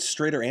like we get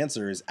straighter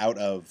answers out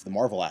of the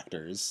Marvel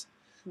actors.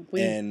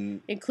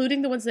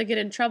 Including the ones that get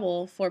in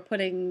trouble for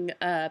putting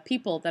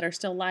people that are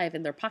still alive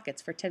in their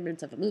pockets for 10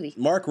 minutes of a movie.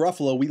 Mark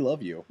Ruffalo, we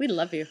love you. We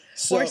love you.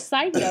 Or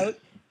side note,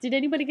 did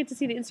anybody get to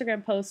see the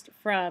Instagram post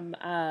from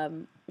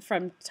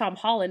Tom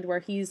Holland where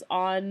he's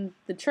on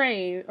the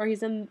train or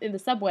he's in the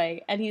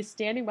subway and he's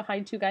standing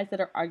behind two guys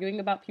that are arguing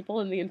about people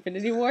in the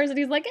Infinity Wars and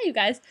he's like, "Hey, you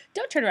guys,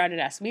 don't turn around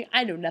and ask me.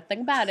 I know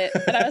nothing about it."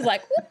 And I was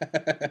like,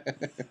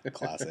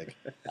 classic.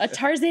 A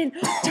Tarzan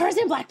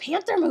Black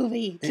Panther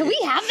movie. Can we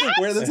have that?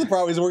 Where that's the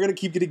problem is we're going to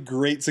keep getting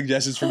great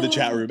suggestions from the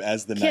chat room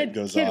as the night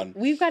goes on.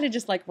 We've got to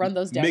just like run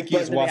those down.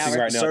 Mickey's watching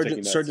right now.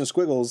 Sergeant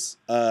Squiggles,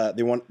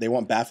 they want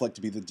Batfleck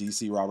to be the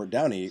DC Robert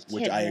Downey,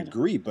 which I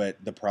agree, but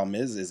the problem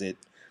is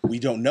we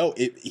don't know.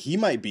 He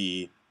might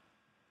be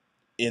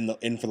in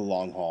for the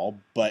long haul,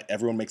 but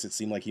everyone makes it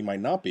seem like he might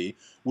not be,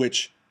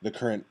 which the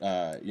current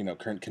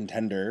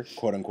contender,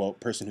 quote unquote,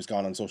 person who's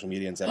gone on social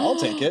media and said, "I'll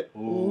take it,"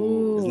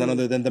 is none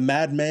other than the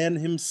Madman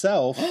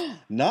himself,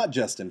 not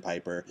Justin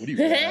Piper. What do you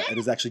want? It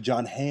is actually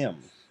John Hamm.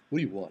 What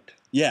do you want?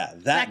 Yeah,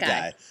 that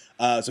guy.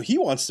 So he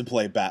wants to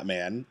play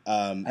Batman.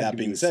 That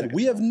being said,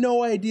 we have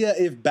no idea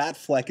if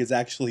Batfleck is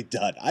actually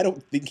done. I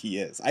don't think he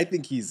is. I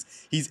think he's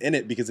in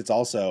it because it's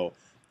also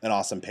an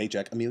awesome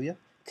paycheck. Amelia?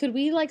 Could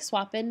we like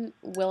swap in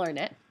Will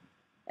Arnett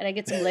and I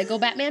get some Lego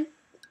Batman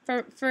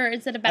for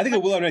instead of Batman? I think a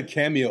Will Arnett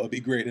cameo would be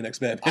great in next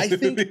Batman. I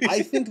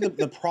think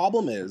the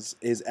problem is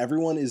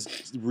everyone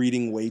is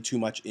reading way too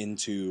much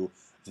into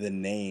the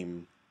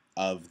name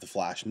of the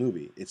Flash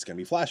movie. It's going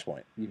to be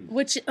Flashpoint. Mm-hmm.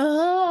 Which,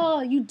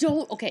 you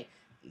don't... Okay,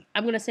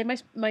 I'm going to say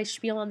my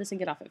spiel on this and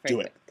get off it very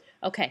quick.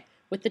 Okay,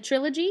 with the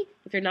trilogy,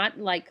 if you're not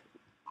like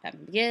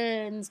Batman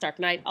Begins, Dark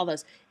Knight, all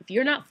those, if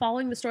you're not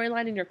following the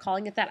storyline and you're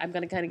calling it that, I'm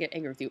going to kind of get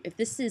angry with you. If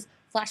this is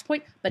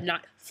Flashpoint, but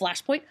not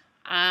Flashpoint,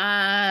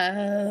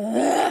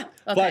 okay.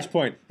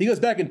 Flashpoint. He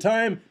goes back in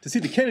time to see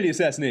the Kennedy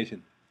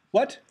assassination.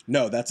 What?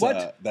 No, that's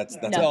what? That's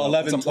no.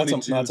 11, that's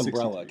 22, that's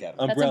Umbrella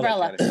Academy. That's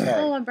Umbrella.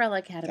 Academy. Umbrella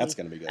Academy. That's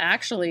gonna be good.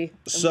 Actually,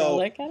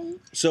 Umbrella Academy.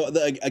 So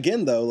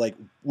again, though, like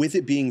with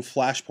it being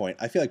Flashpoint,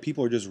 I feel like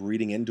people are just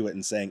reading into it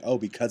and saying, "Oh,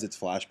 because it's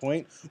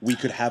Flashpoint, we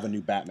could have a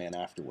new Batman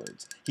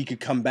afterwards. He could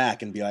come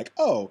back and be like,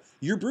 oh,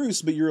 you're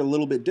Bruce, but you're a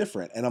little bit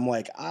different." And I'm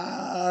like,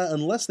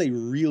 unless they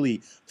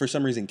really, for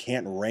some reason,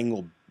 can't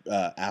wrangle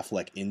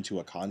Affleck into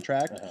a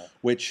contract,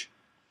 which.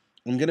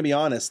 I'm going to be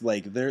honest,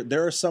 like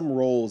there are some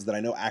roles that I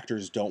know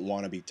actors don't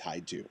want to be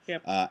tied to.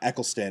 Yep.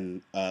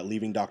 Eccleston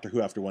leaving Doctor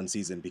Who after one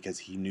season because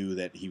he knew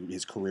that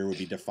his career would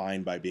be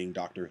defined by being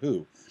Doctor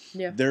Who.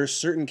 Yeah. There are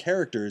certain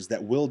characters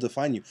that will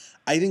define you.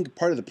 I think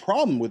part of the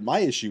problem with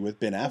my issue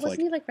with Ben Affleck...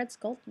 wasn't he like Red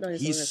Skull? No, he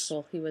wasn't Red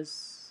Skull. He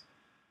was...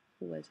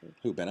 Who was he?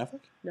 Who, Ben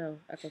Affleck? No,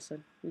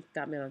 Eccleston. You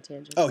got me on a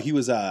tangent. Oh, he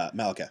was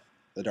Malekith,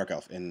 the Dark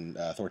Elf in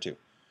Thor 2.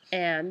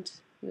 And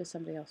he was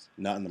somebody else.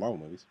 Not in the Marvel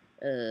movies.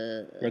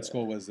 Red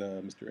Skull was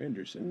Mr.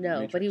 Anderson.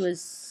 No, but he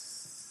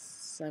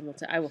was...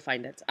 I will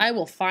find it. I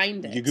will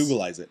find it. You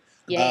Googleize it.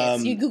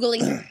 Yes, you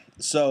Googling.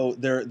 So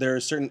there are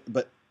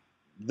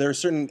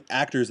certain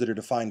actors that are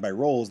defined by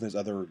roles, and there's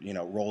other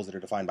roles that are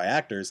defined by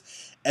actors,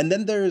 and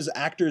then there's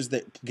actors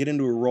that get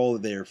into a role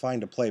that they're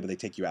fine to play, but they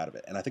take you out of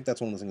it. And I think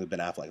that's one of the things with Ben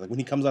Affleck. Like when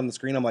he comes on the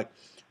screen, I'm like,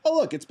 oh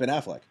look, it's Ben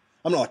Affleck.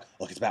 I'm not like,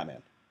 look, it's Batman.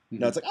 Mm-hmm.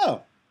 No, it's like,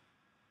 oh,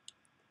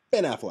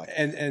 Ben Affleck.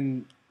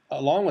 And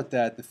along with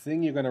that, the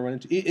thing you're going to run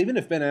into, even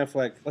if Ben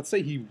Affleck, let's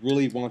say he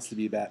really wants to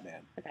be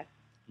Batman, Okay.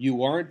 you're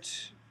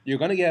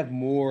going to have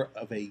more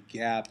of a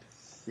gap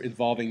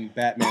involving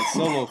Batman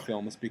solo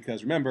films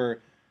because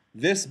remember,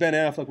 this Ben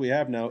Affleck we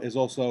have now is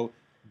also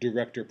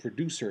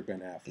director-producer Ben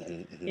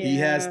Affleck. Yeah. He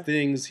has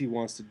things he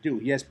wants to do.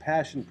 He has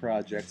passion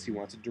projects he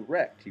wants to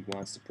direct. He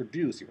wants to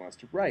produce. He wants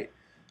to write.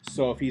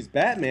 So if he's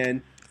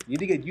Batman, you need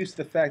to get used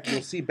to the fact that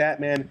you'll see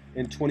Batman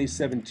in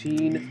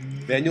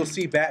 2017. Then you'll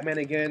see Batman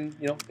again,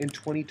 in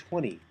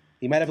 2020.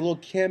 He might have a little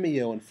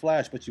cameo in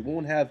Flash, but you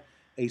won't have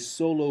a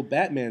solo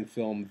Batman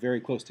film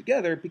very close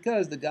together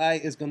because the guy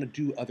is going to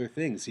do other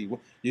things. You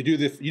do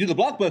the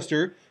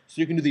blockbuster, so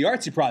you can do the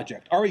artsy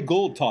project. Ari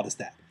Gold taught us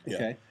that. Okay,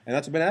 Yeah. and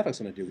that's what Ben Affleck's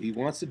going to do. He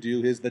wants to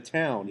do The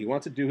Town. He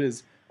wants to do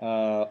his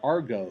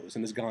Argos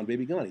and his Gone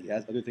Baby Gone. He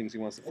has other things he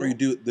wants to. Or you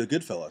do the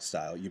Goodfellas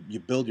style. You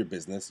build your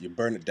business, you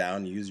burn it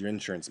down, you use your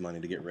insurance money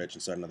to get rich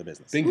and start another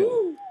business.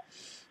 Bingo.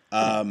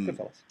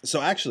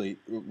 So actually,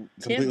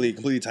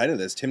 completely tied into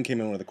this, Tim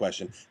came in with a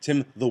question.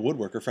 Tim, the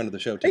woodworker, friend of the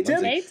show, Tim. Hey,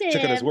 Tim. Lindsay,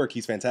 check out his work.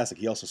 He's fantastic.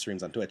 He also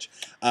streams on Twitch.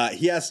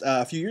 He asked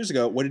a few years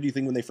ago, what did you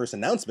think when they first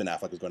announced Ben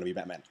Affleck was going to be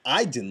Batman?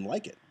 I didn't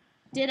like it.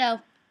 Ditto.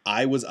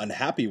 I was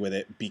unhappy with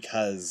it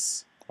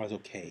because I was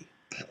okay.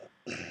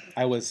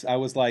 I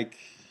was like,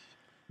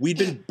 we'd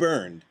been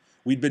burned.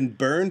 We'd been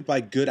burned by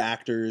good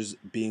actors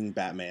being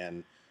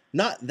Batman.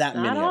 Not that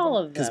Not many all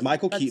of them. of Because them,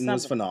 Michael but Keaton some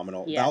was of them.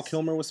 phenomenal. Yes. Val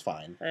Kilmer was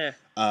fine.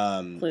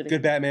 Including.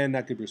 good Batman,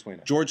 not good Bruce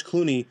Wayne. George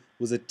Clooney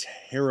was a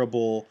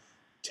terrible,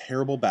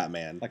 terrible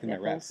Batman. Like in my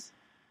rap.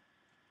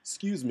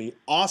 Excuse me,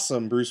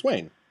 awesome Bruce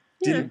Wayne.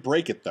 Yeah. Didn't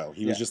break it, though.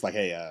 He was Yeah. just like,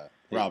 hey,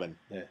 Robin,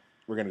 Yeah.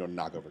 we're going to go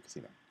knock over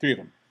Casino. 3 of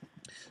them.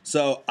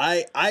 So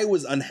I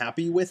was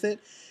unhappy with it.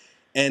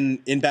 And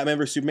in Batman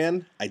vs.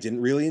 Superman, I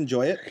didn't really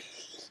enjoy it.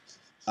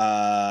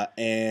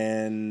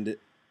 And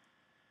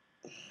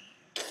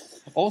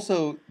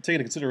Also, taking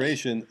into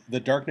consideration, the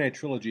Dark Knight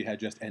trilogy had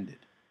just ended.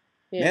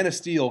 Yeah. Man of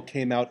Steel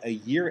came out a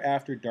year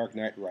after Dark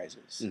Knight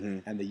Rises,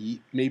 Mhm. and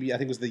maybe I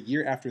think it was the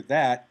year after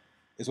that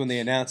is when they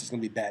announced it's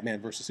going to be Batman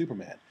versus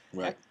Superman.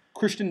 Right.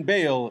 Christian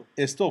Bale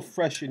is still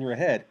fresh in your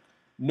head.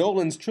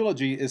 Nolan's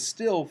trilogy is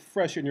still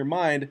fresh in your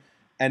mind,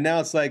 and now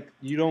it's like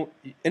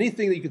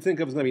anything that you can think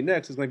of is going to be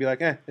next is going to be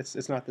like,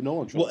 it's not the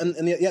Nolan trilogy. Well,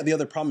 and the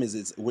other problem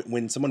is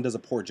when someone does a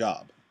poor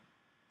job,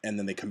 and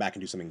then they come back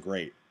and do something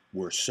great.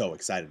 We're so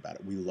excited about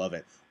it. We love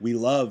it. We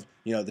love,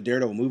 the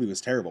Daredevil movie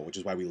was terrible, which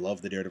is why we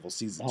love the Daredevil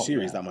series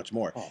yeah. that much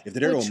more. Oh. If the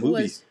Daredevil Which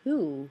movie, was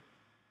who?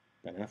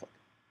 Ben Affleck.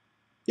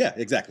 yeah,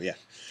 exactly, yeah.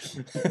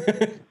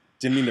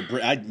 Didn't mean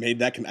to. I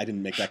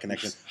didn't make that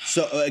connection.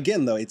 So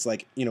again, though, it's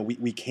like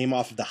we came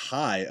off the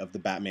high of the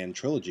Batman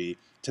trilogy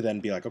to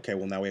then be like, okay,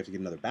 well now we have to get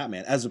another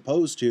Batman, as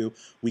opposed to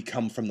we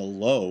come from the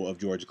low of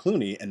George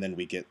Clooney and then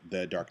we get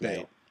the Dark Knight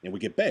Bale. and we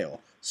get Bale.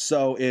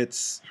 So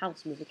it's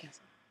House movie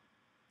castle.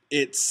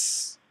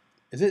 it's.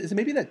 Is it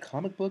maybe that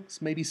comic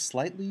books maybe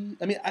slightly?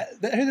 I mean,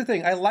 here's the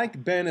thing. I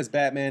like Ben as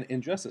Batman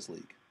in Justice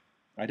League.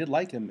 I did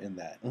like him in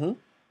that. Mhm.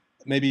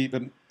 Maybe,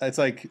 but it's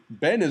like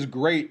Ben is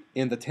great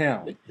in The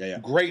Town. Yeah.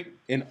 Great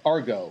in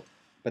Argo.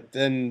 But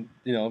then,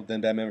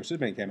 then Batman vs.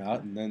 Superman came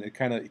out, and then it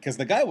kind of, because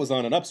the guy was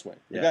on an upswing.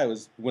 The Yeah. guy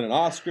was winning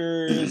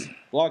Oscars,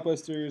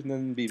 blockbusters, and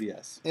then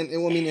BBS. And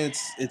well, I mean,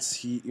 it's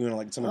he.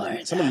 Like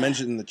someone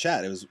mentioned in the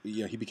chat, it was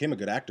he became a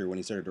good actor when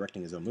he started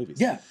directing his own movies.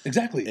 Yeah,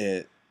 exactly.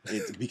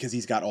 It's because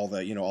he's got all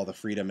the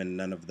freedom and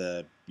none of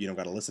the you don't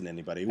got to listen to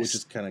anybody, which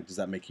is kind of, does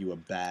that make you a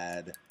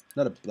bad,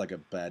 not a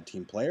bad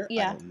team player?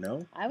 Yeah. I don't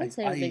know. I would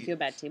say it would make you a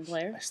bad team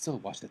player. I still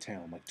watch The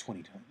Town like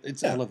 20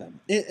 times. Yeah. I love them.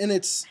 And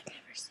it's I've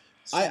never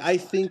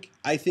seen it.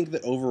 I think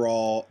that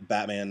overall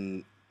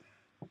Batman,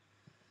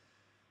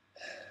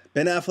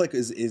 Ben Affleck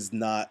is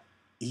not,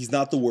 he's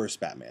not the worst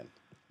Batman.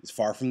 He's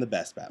far from the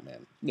best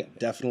Batman. Yeah.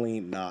 Definitely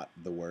not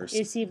the worst.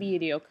 Is he a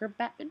mediocre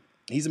Batman?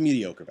 He's a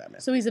mediocre Batman.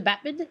 So he's a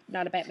Batman,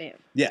 not a Batman.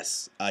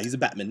 Yes, he's a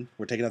Batman.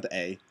 We're taking out the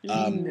A.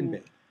 And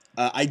big.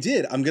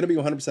 I'm going to be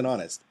 100%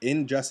 honest.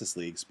 In Justice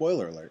League,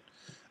 spoiler alert,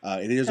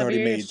 it has Cover already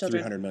your made ears,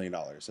 children. $300 million,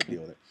 so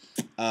deal with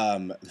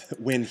it.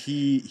 When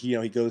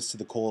he goes to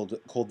the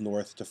cold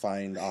north to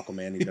find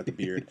Aquaman, he's got the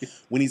beard.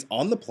 When he's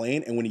on the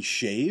plane and when he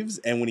shaves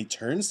and when he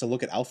turns to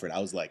look at Alfred, I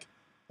was like,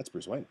 that's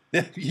Bruce Wayne.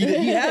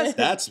 he has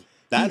That's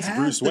has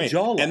Bruce the Wayne.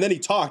 jawline. And then he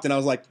talked, and I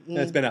was like,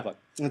 That's Ben Affleck.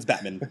 it's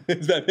Batman.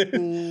 It's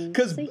Batman.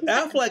 Because So he's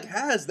Affleck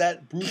has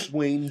that Bruce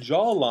Wayne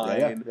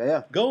jawline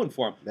Yeah. going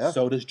for him. Yeah.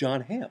 So does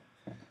John Hamm.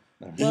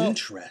 Well,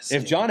 Interesting.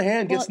 If John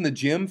Hamm gets Well- in the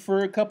gym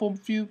for a couple,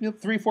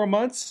 3-4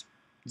 months,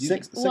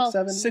 six, Well,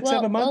 7.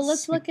 7 months. Well,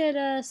 let's look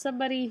at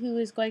somebody who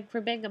is going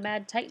from being a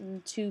Mad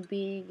Titan to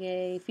being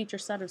a future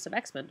son of some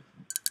X-Men.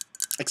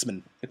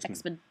 X-Men.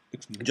 X-Men.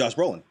 Josh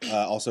Brolin,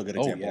 also a good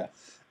Oh, example. yeah.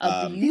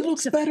 He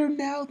looks better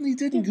now than he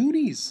did in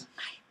Goonies.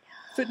 I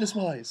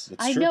Fitness-wise.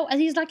 That's I true. know, and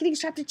he's not getting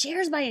strapped to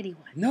chairs by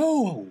anyone.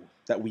 No.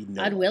 That we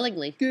know.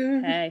 Unwillingly.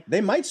 Good. Hey.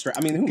 They might strap.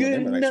 I mean, who knows? They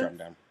Good might enough. strap him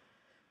down.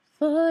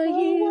 For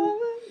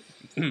you.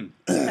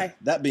 Okay.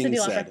 That being Cindy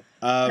said,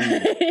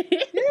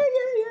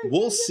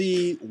 we'll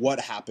see what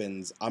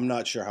happens. I'm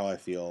not sure how I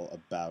feel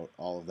about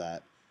all of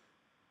that.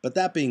 But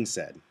that being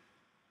said,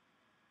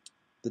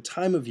 the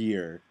time of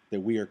year that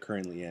we are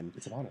currently in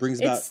brings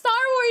it's about... Star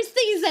Wars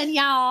season,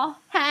 y'all.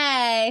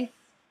 Hey.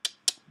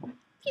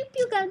 Pew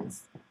pew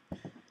guns.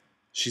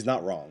 She's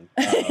not wrong.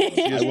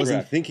 I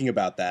wasn't thinking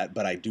about that,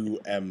 but I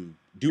am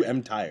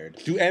tired.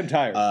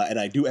 And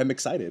I am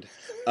excited.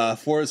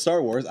 For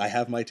Star Wars, I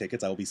have my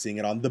tickets. I will be seeing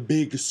it on the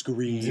big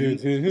screen.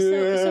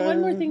 So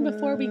one more thing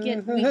before we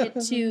get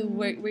to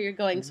where you're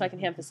going, so I can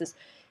hammer this.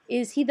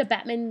 Is he the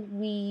Batman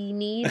we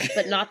need,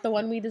 but not the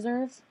one we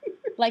deserve?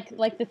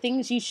 Like the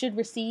things you should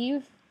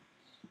receive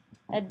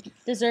and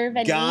deserve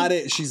and Got need?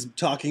 it. She's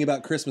talking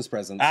about Christmas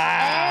presents.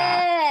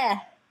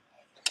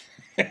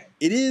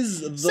 It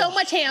is the so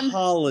much ham.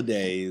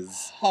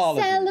 holidays.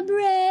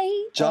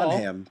 Celebrate. John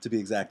Ham, to be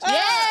exact.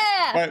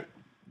 Yeah. Right.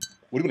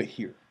 What do you want to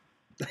hear?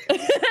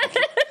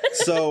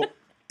 So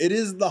it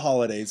is the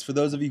holidays. For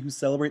those of you who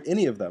celebrate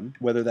any of them,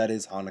 whether that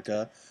is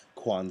Hanukkah,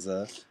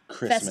 Kwanzaa,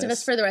 Christmas.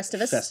 Festivus for the rest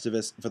of us.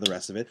 Festivus for the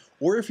rest of it.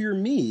 Or if you're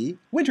me.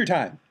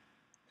 Wintertime.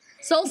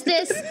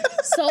 Solstice.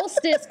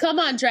 Come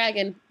on,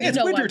 dragon. It's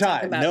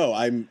wintertime. No,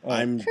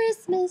 I'm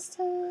Christmas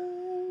time.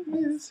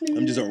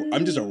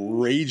 I'm just a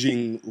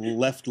raging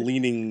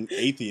left-leaning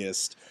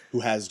atheist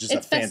who has just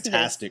a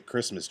fantastic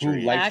Christmas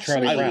tree. Who likes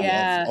Charlie Brown.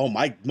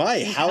 Yeah.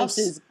 My house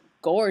is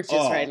gorgeous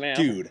right now,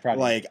 dude.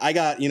 Like I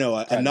got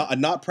a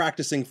not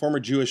practicing former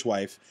Jewish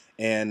wife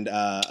and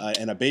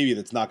a baby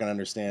that's not going to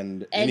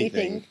understand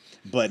anything,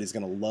 but is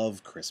going to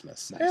love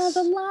Christmas. Nice. Oh,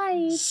 the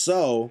lights.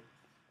 So,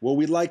 what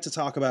we'd like to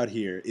talk about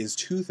here is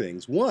two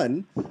things.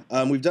 One,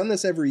 we've done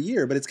this every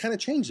year, but it's kind of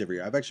changed every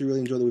year. I've actually really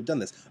enjoyed that we've done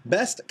this.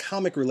 Best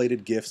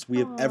comic-related gifts we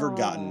have ever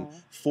gotten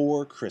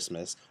for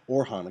Christmas,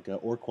 or Hanukkah,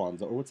 or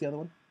Kwanzaa, or what's the other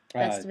one?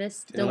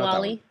 Festivus,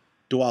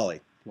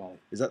 Diwali.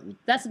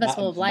 That's the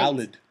Festival of Lights.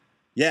 Maulid.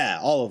 Yeah,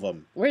 all of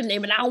them. We're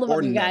naming all of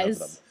them, you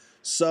guys.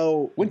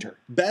 So, winter.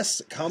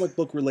 Best comic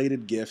book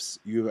related gifts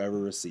you've ever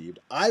received.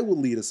 I will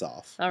lead us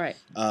off. All right.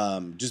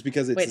 Just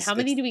because it's... Wait, how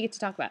many do we get to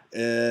talk about?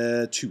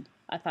 2.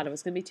 I thought it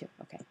was going to be 2.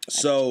 Okay.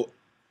 So,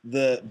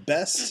 the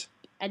best...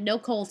 And no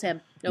coal,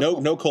 Tim.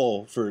 No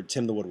coal for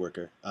Tim the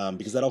woodworker.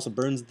 Because that also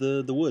burns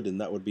the wood,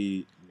 and that would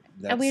be...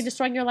 And we're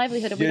destroying your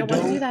livelihood, and we don't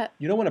want to do that.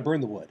 You don't want to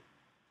burn the wood.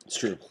 It's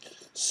true.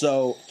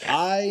 So,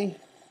 I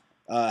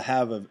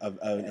have an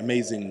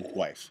amazing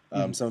wife.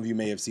 Some of you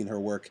may have seen her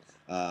work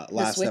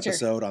last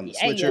episode on the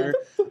Switcher.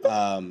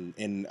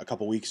 In a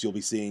couple weeks, you'll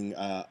be seeing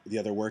the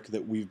other work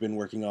that we've been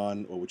working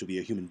on, which will be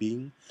a human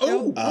being.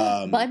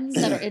 Buns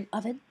that are in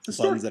ovens.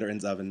 Buns that are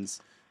in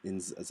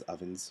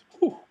ovens.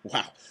 Whew,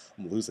 wow,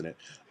 I'm losing it.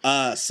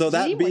 So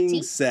that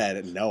being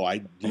said, no,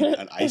 I need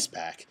an ice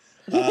pack.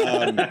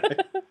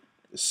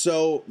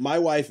 So my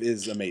wife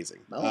is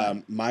amazing.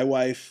 My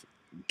wife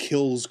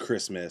kills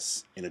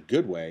Christmas in a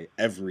good way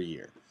every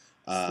year.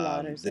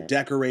 The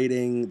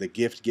decorating, the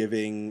gift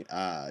giving,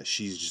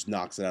 she just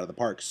knocks it out of the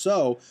park.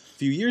 So a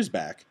few years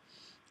back,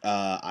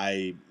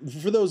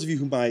 for those of you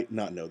who might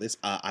not know this,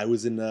 I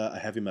was in a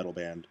heavy metal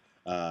band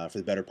for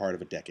the better part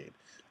of a decade.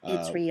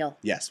 It's real.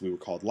 Yes, we were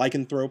called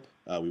Lycanthrope.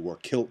 We wore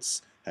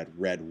kilts, had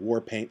red war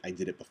paint. I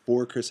did it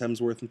before Chris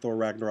Hemsworth and Thor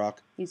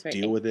Ragnarok. He's very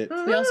Deal with it.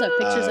 We also have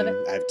pictures of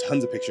it. I have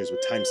tons of pictures with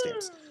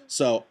timestamps.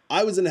 So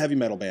I was in a heavy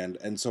metal band,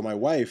 and so my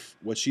wife,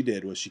 what she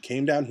did was she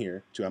came down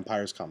here to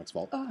Empire's Comics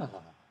Vault,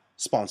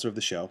 sponsor of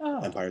the show,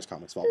 Empire's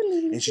Comics Vault,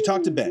 and she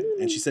talked to Ben,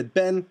 and she said,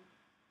 Ben,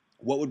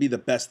 what would be the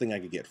best thing I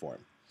could get for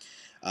him?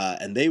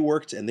 And they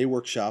worked and they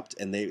workshopped,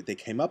 and they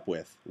came up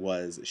with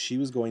was she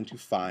was going to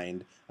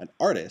find an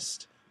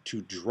artist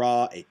to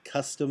draw a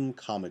custom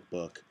comic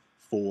book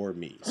for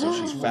me. So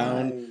she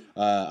found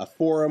a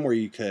forum where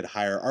you could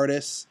hire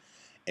artists,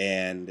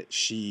 and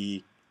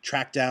she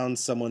tracked down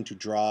someone to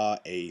draw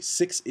a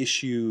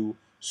 6-issue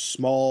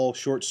small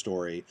short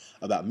story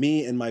about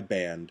me and my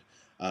band.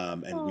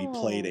 And we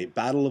played a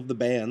battle of the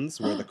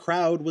bands where the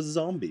crowd was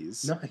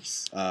zombies.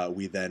 Nice.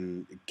 We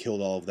then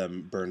killed all of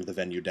them, burned the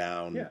venue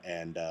down,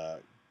 and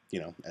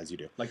as you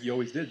do. Like you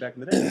always did back in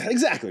the day.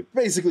 Exactly.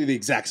 Basically the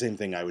exact same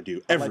thing I would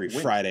do every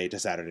Friday to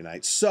Saturday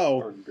night.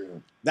 So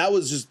that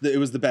was it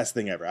was the best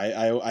thing ever.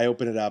 I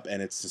open it up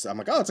and it's just, I'm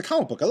like, oh, it's a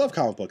comic book. I love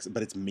comic books,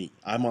 but it's me.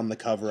 I'm on the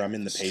cover. I'm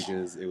in the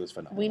pages. It was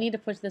phenomenal. We need to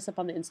push this up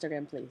on the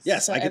Instagram, please.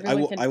 Yes, so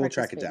I will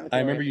track it down. I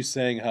remember you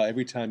saying how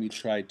every time you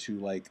tried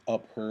to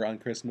up her on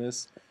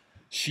Christmas,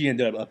 she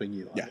ended up upping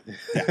you. Yeah.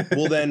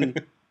 Well then,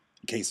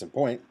 case in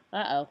point.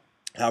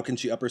 How can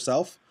she up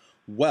herself?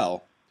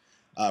 Well,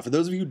 for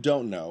those of you who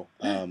don't know,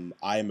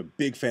 I am a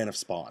big fan of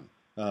Spawn.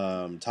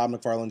 Todd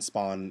McFarlane's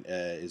Spawn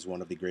is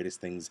one of the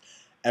greatest things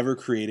ever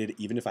created.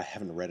 Even if I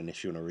haven't read an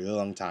issue in a really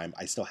long time,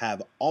 I still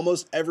have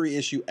almost every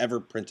issue ever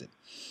printed.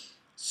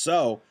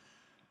 So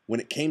when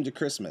it came to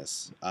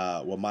Christmas,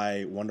 what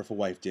my wonderful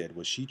wife did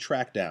was she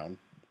tracked down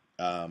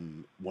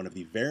one of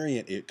the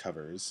variant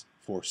covers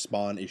for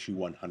Spawn issue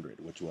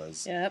 100, which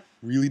was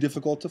really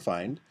difficult to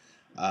find.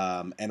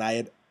 And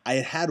I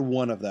had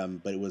one of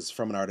them, but it was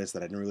from an artist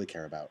that I didn't really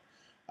care about.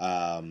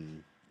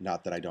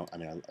 Not that I don't. I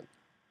mean,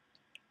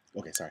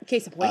 okay, sorry.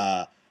 Case in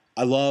point.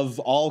 I love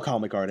all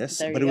comic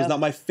artists, but it was not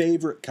my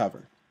favorite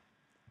cover.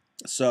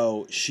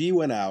 So she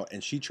went out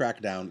and she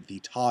tracked down the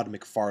Todd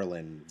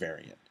McFarlane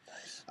variant.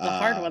 The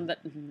hard one that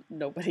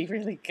nobody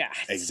really got.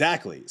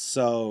 Exactly.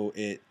 So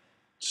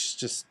it's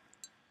just...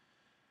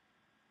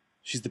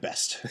 She's the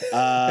best.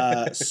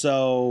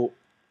 So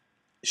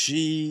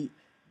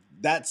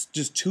that's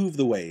just two of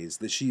the ways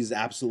that she's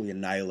absolutely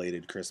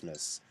annihilated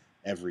Christmas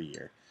every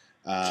year.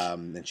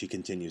 And she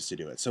continues to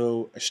do it.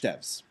 So,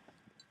 Shtevs.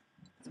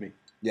 It's me.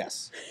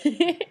 Yes.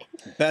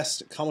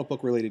 Best comic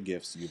book related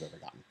gifts you've ever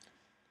gotten.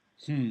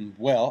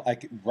 Well,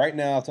 right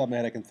now, off the top of my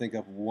head, I can think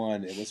of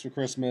one. It was for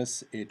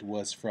Christmas. It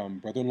was from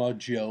brother-in-law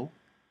Joe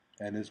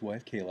and his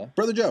wife Kayla.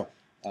 Brother Joe.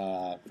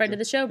 Friend of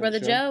the show,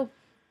 Brother Joe.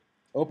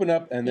 Open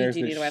up, and there's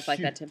you do need a wife like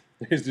that, Tim.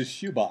 There's this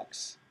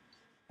shoebox.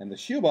 And the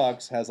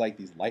shoebox has, like,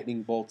 these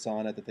lightning bolts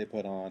on it that they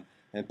put on,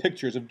 and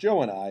pictures of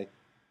Joe and I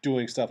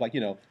doing stuff like,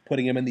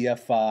 putting him in the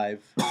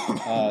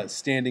F5,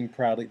 standing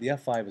proudly. The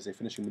F5 is a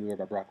finishing maneuver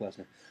by Brock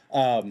Lesnar.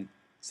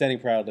 Standing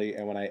proudly,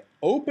 and when I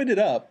opened it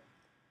up,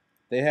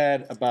 they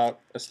had about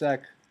a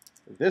stack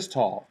this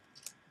tall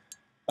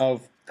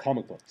of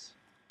comic books,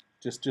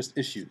 just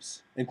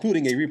issues,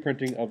 including a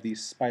reprinting of the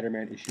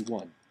Spider-Man issue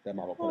 1 that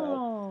Marvel put out.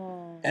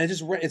 And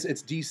it's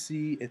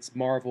DC, it's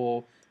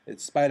Marvel,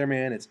 it's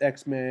Spider-Man, it's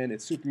X-Men,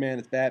 it's Superman,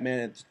 it's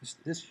Batman. It's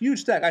this huge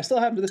stack. I still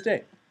have them to this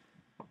day.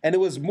 And it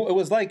was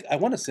like, I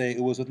want to say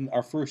it was within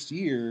our first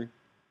or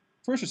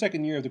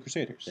second year of the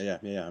Crusaders. Yeah,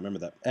 I remember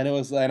that. And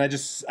I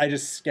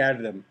just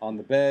scattered them on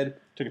the bed,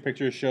 took a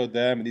picture, showed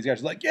them, and these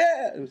guys were like,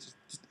 yeah! It's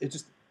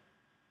just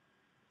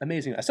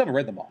amazing. I still haven't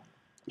read them all.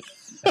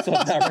 I still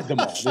have not read them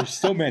all. There's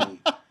so many.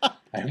 I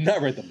have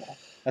not read them all.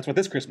 That's what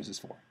this Christmas is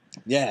for.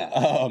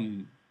 Yeah.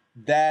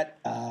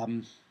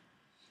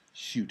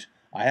 Shoot.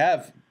 I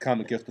have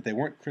comic gifts, but they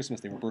weren't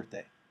Christmas, they were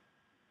birthday.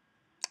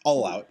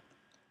 All out.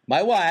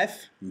 My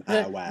wife.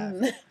 My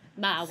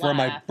for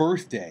my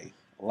birthday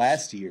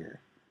last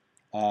year,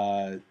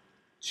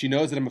 she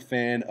knows that I'm a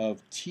fan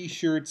of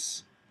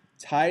T-shirts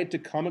tied to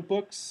comic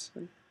books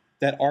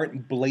that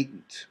aren't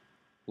blatant.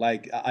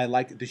 Like I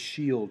like the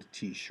Shield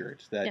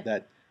T-shirt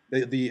the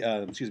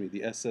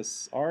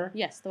SSR.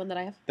 Yes, the one that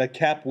I have. That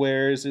Cap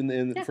wears in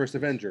the first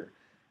Avenger.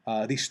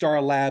 The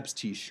Star Labs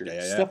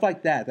T-shirt, stuff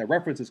like that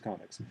references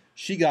comics.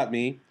 She got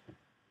me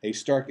a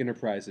Stark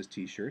Enterprises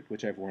T-shirt,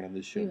 which I've worn on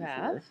this show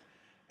before,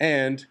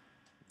 and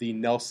the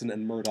Nelson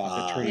and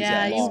Murdoch attorneys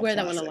at law. Yeah, you wear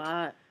that one a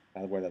lot.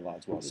 I wear that a lot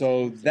as well.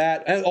 So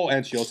that,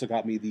 and she also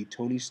got me the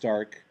Tony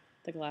Stark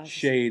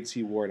shades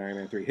he wore in Iron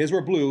Man 3. His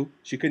were blue.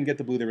 She couldn't get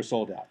the blue. They were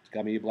sold out.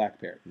 Got me a black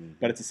pair. Mm-hmm.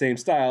 But it's the same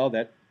style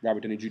that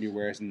Robert Downey Jr.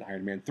 wears in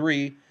Iron Man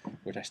 3,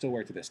 which I still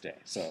wear to this day.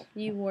 So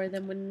you wore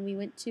them when we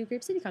went to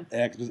Grape City Con.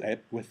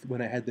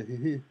 When I had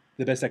the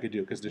best I could do,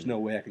 because there's no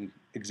way I can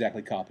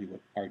exactly copy what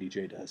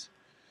RDJ does.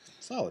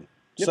 Solid.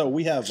 Yep. So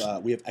we have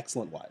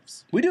excellent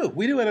wives. We do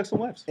have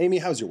excellent wives. Amy,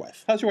 how's your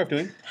wife? How's your wife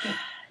doing?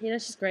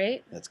 She's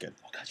great. That's good.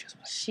 Oh God, she has a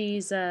wife.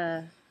 She's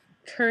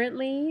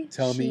currently.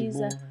 Tell me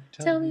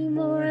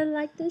more.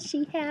 Like, does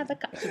she have a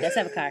car? She does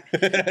have a car.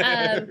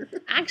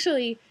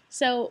 Actually,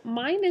 so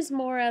mine is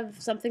more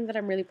of something that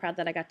I'm really proud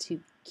that I got to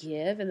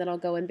give, and then I'll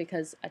go in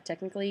because I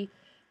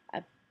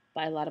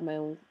buy a lot of my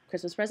own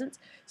Christmas presents.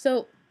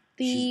 So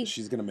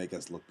she's gonna make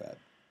us look bad.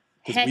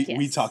 Because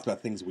we talked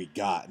about things we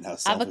got and how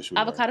selfish we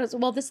were. Avocados.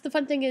 Well, the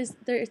fun thing is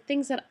there are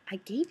things that I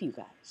gave you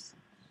guys.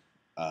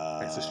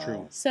 This is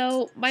true.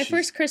 So my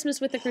first Christmas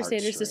with the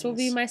Crusaders, this will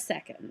be my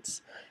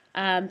second.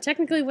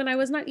 Technically, when I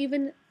was not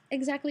even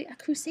exactly a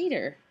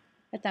Crusader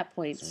at that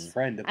point.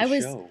 Friend of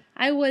the show.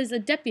 I was a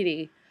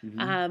deputy.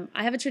 Mm-hmm.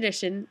 I have a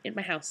tradition in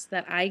my house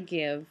that I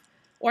give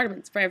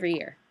ornaments for every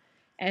year.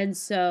 And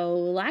so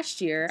last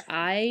year,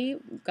 I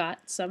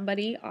got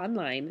somebody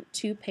online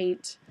to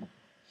paint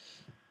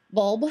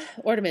bulb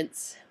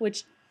ornaments,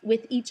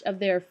 with each of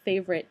their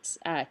favorite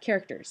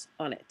characters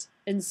on it.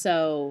 And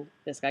so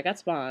this guy got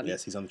Spawn.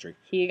 Yes, he's on the tree.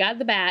 He got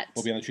the Bat.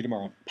 We'll be on the tree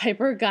tomorrow.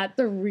 Piper got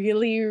the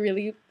really,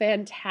 really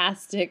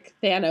fantastic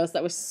Thanos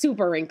that was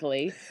super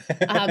wrinkly.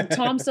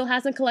 Tom still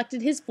hasn't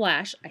collected his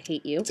Flash. I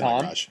hate you.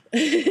 Tom.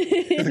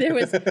 There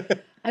was,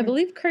 I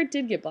believe Kurt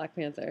did get Black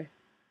Panther.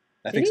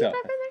 I think so.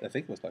 I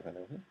think it was Black Panther,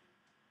 wasn't it?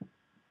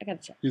 I gotta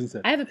check.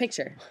 I have a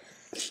picture.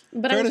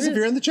 But Curtis, if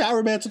you're in the chat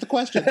room, answer the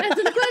question.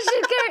 Answer the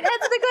question, Kurt.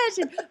 Answer the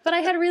question. But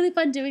I had really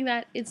fun doing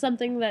that. It's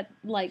something that,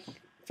 like,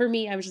 for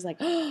me, I was just like,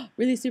 oh,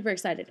 really super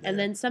excited. Yeah. And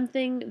then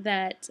something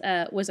that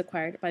was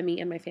acquired by me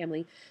and my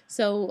family.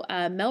 So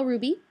Mel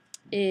Ruby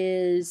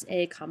is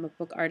a comic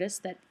book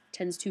artist that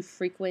tends to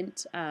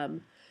frequent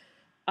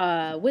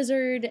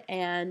Wizard,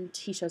 and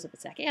he shows up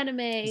at Sac Anime.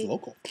 He's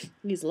local.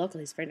 He's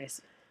very nice.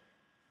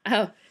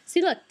 Oh,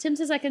 see, look, Tim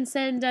says I can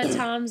send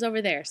Tom's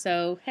over there.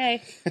 So,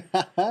 hey,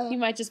 you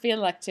might just be in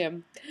luck,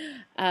 Tim.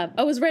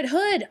 It was Red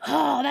Hood.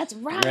 Oh, that's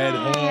right. Red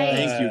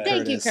Hood.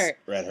 Thank you, Kurt.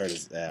 Red Hood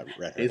is Red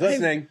Hood. He's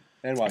listening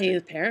and watching.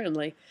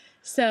 Apparently.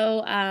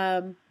 So,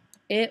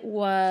 it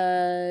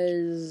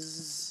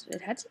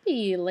had to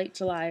be late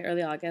July,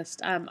 early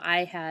August.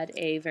 I had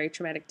a very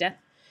traumatic death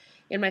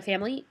in my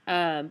family,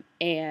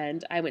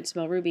 and I went to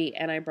Mel Ruby,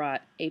 and I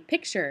brought a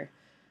picture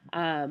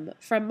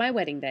from my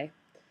wedding day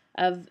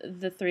of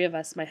the three of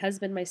us, my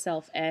husband,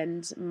 myself,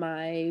 and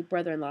my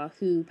brother-in-law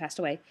who passed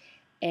away.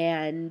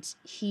 And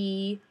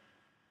he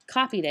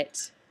copied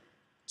it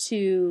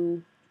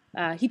to,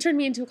 he turned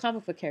me into a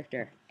comic book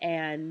character.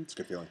 And It's a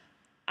good feeling.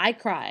 I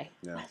cry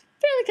Yeah.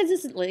 fairly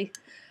consistently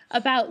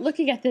about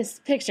looking at this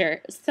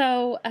picture.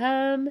 So,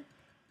 yeah.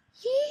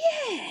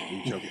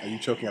 Are you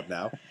choking up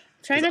now?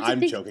 I'm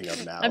choking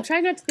up now. I'm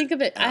trying not to think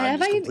of it.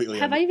 Have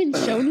I even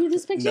shown you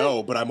this picture?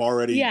 No, but I'm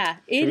already. Yeah,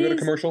 Can we go to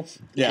commercial?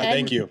 Yeah,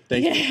 thank you.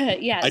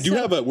 Yeah. I do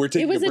have a. We're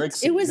taking a break.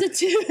 It was a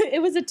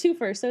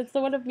twofer. So it's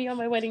the one of me on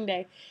my wedding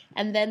day,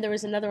 and then there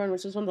was another one,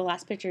 which was one of the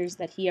last pictures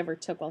that he ever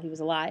took while he was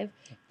alive,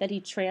 that he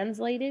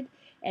translated,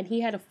 and he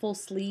had a full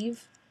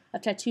sleeve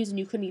of tattoos, and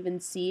you couldn't even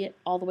see it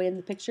all the way in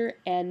the picture.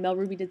 And Mel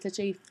Ruby did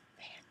such a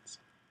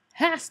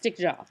fantastic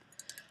job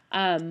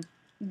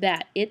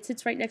that it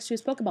sits right next to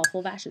his Pokeball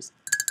full of ashes.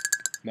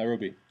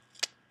 Nairobi.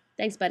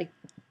 Thanks, buddy.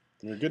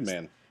 You're a good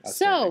man.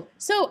 So,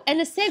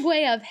 and a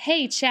segue of,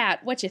 hey,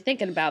 chat, what you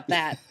thinking about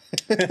that?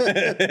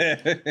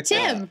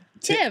 Tim,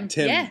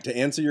 yeah. To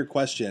answer your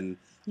question,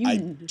 I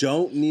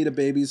don't need a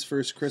baby's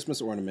first Christmas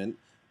ornament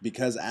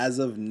because as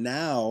of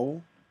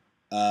now,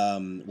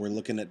 we're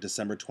looking at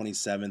December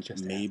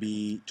 27th,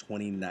 maybe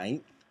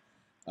 29th.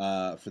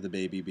 For the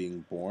baby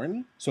being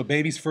born. So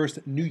baby's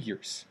first New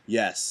Year's.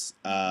 Yes.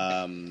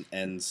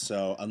 And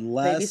so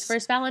unless baby's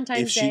first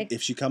Valentine's Day.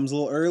 If she comes a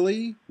little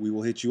early, we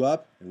will hit you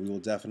up and we will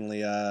definitely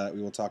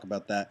we will talk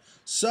about that.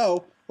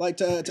 So, like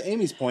to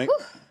Amy's point.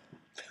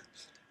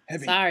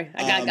 Heavy. Sorry.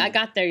 I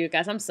got there, you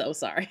guys. I'm so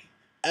sorry.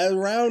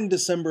 Around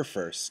December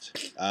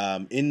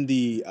 1st, in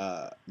the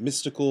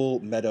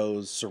mystical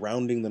meadows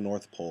surrounding the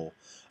North Pole,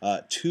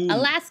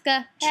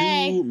 Alaska.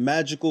 Two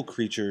magical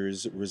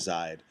creatures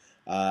reside.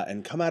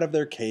 And come out of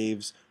their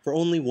caves for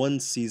only one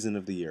season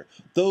of the year.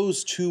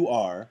 Those two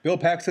are Bill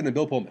Paxton and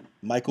Bill Pullman.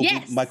 Michael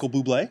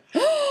Bublé.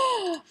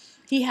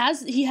 He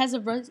has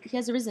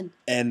arisen.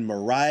 And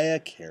Mariah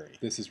Carey.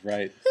 This is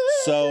right.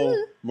 So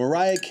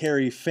Mariah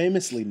Carey,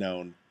 famously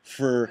known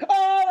for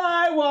All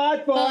I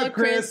Want for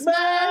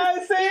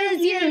Christmas is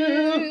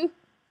You.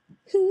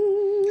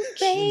 Ooh,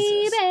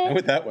 baby. I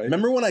went that way.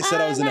 Remember when I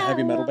said I was in a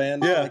heavy metal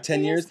band for like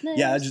 10 years?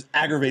 Yeah, I just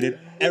aggravated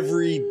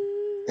every.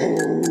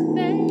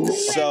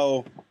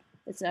 So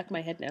it's stuck in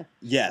my head now.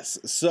 Yes.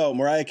 So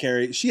Mariah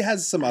Carey, she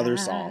has some other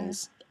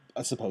songs,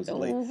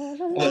 supposedly,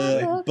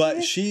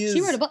 but she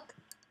wrote a book.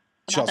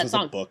 She also has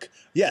a book.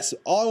 Yes.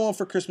 All I Want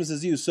for Christmas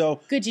is You. So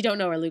good, you don't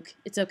know her, Luke.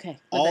 It's okay.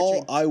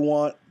 All I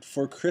Want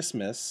for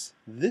Christmas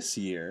this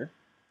year,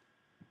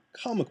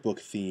 comic book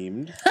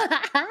themed.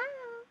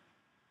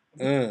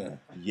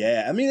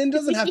 Yeah. I mean, it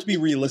doesn't have to be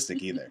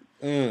realistic either.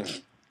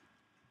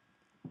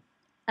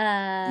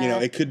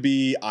 It could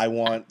be I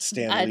want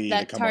Stan Lee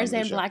to come Tarzan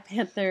on the show. Black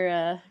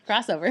Panther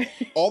crossover.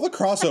 All the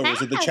crossovers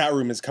that the chat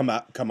room has come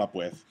up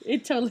with.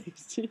 It totally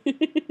is.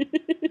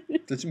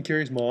 Is that Jim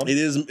Carrey's mom? It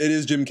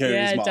is Jim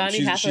Carrey's mom.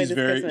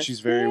 Donny She's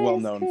very well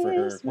known for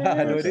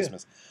her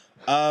Christmas.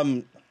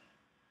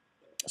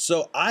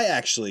 So I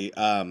actually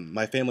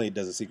my family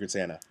does a Secret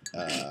Santa.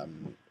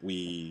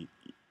 We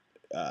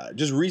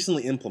just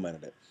recently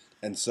implemented it,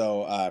 and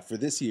so for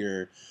this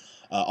year.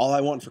 All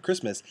I Want for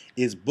Christmas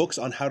is books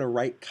on how to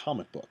write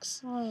comic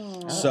books.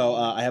 Oh. So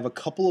I have a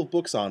couple of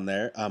books on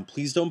there.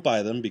 Please don't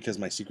buy them because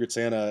my Secret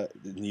Santa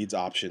needs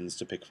options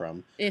to pick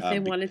from. If they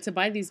wanted to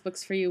buy these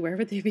books for you, where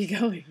would they be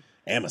going?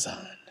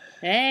 Amazon.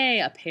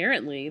 Hey,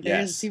 apparently.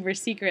 There's a super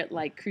secret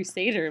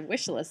Crusader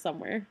wish list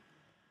somewhere.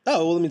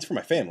 Oh, well, I mean, it's for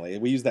my family.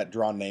 We use that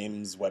Draw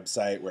Names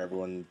website where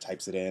everyone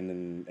types it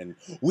in. And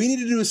we need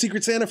to do a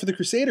Secret Santa for the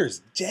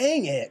Crusaders.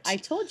 Dang it. I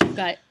told you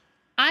guys.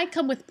 I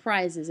come with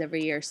prizes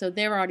every year, so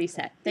they're already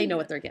set. They know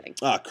what they're getting.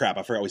 Oh, crap.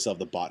 I forgot we still have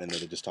the bot in there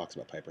that just talks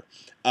about Piper.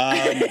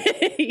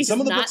 Some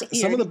of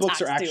the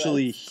books are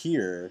actually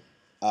here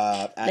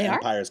at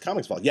Empire's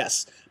Comics Vault.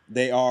 Yes,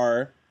 they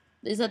are.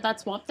 Is that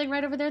Swamp Thing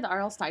right over there, the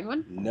R.L. Stine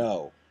one?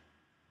 No.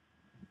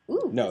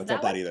 Ooh, no, it's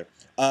not that either.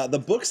 The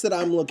books that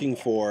I'm looking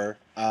for,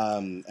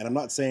 and I'm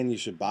not saying you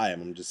should buy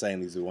them. I'm just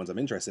saying these are the ones I'm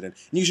interested in.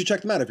 And you should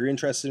check them out if you're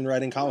interested in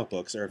writing comic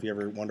books or if you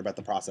ever wonder about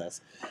the process.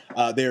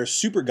 They are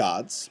Super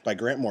Gods by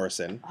Grant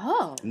Morrison.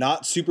 Oh.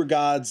 Not Super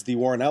Gods, the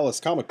Warren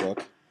Ellis comic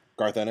book.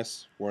 Garth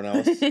Ennis, Warren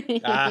Ellis.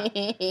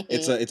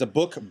 It's a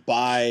book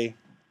by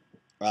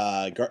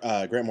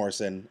Grant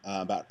Morrison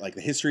about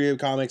the history of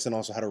comics and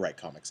also how to write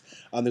comics.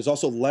 There's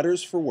also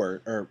Letters for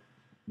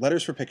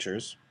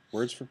Pictures.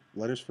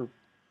 Letters for.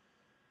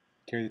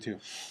 Carry the two.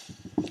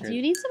 Do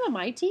you need some of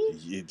my tea?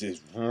 You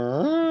just.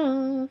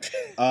 Not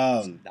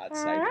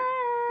cider.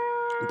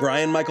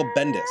 Brian Michael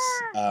Bendis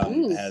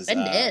has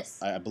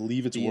Bendis. I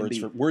believe it's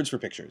B&B. Words for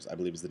Pictures. I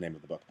believe is the name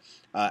of the book.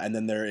 And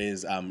then there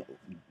is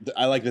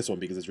I like this one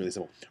because it's really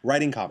simple.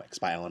 Writing Comics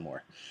by Alan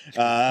Moore.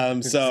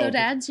 So to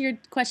answer your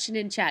question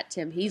in chat,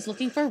 Tim, he's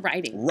looking for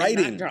writing.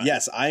 Writing,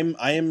 yes.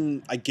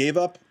 I gave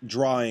up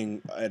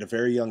drawing at a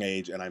very young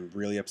age, and I'm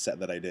really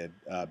upset that I did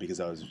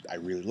because I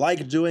really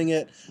liked doing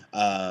it,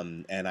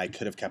 and I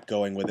could have kept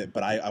going with it.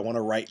 But I want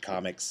to write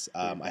comics.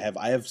 I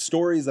have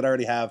stories that I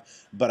already have,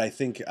 but I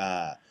think.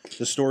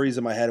 the stories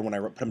in my head when I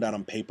put them down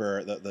on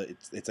paper.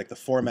 It's like the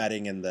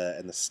formatting and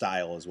the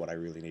style is what I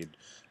really need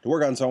to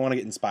work on. So I want to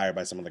get inspired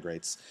by some of the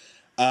greats.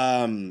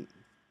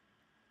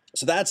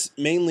 So that's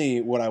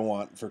mainly what I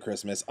want for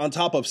Christmas. On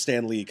top of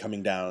Stan Lee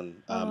coming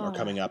down or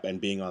coming up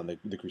and being on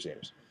the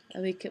Crusaders.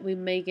 And we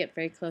may get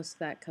very close to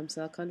that come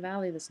Silicon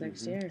Valley this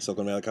next year.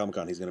 Silicon Valley Comic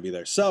Con, he's going to be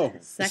there. So,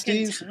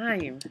 second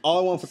time. All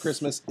I want for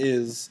Christmas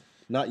is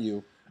not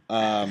you.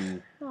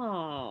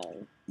 Oh.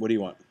 What do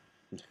you want?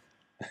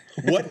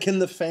 What can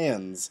the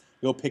fans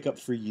go pick up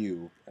for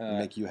you and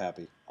make you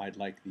happy? I'd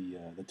like the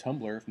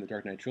tumbler from the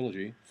Dark Knight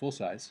trilogy, full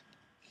size.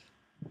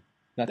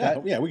 Not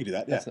that? Yeah, we can do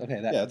that. Yeah. Okay,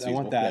 I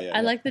want that.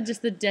 I like the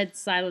dead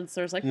silence.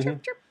 There's like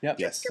chirp, chirp. Yep.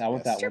 Yes. I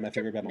want that one. My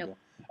favorite Batmobile.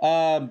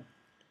 Batmobile.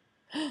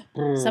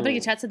 Somebody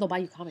in chat said they'll buy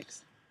you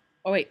comics.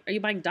 Oh wait, are you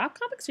buying Doc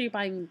comics or are you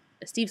buying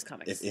Steve's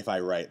comics? If I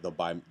write, they'll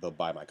buy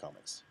my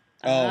comics.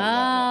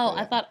 Yeah.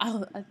 I thought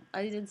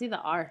I didn't see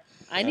the R.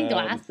 I need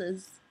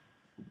glasses.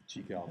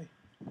 Gee golly.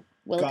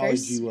 Golly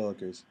gee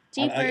willikers.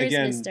 Jeepers,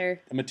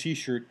 mister. I'm a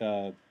t-shirt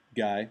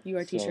guy. You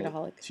are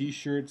t-shirtaholic.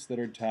 T-shirts that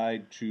are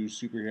tied to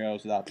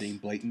superheroes without being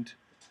blatant.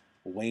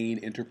 Wayne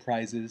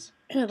Enterprises.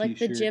 Like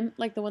the gym,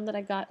 like the one that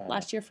I got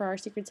last year for our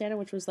Secret Santa,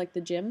 which was like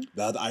the gym.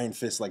 The Iron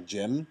Fist like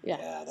gym. Yeah,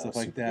 that stuff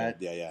like that.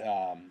 Good.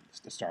 Yeah.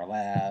 The Star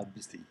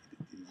Labs, the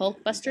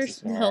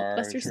Hulkbusters, the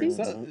Hulkbuster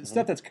suits.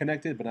 Stuff that's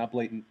connected but not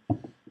blatant.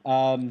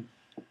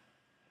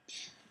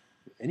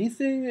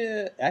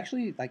 Anything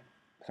actually, like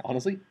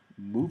honestly,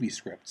 movie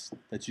scripts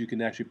that you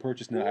can actually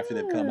purchase now after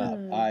they've come out.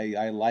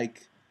 I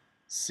like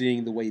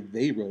seeing the way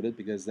they wrote it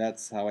because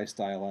that's how I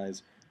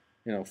stylize,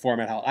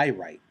 format how I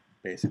write.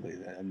 Basically,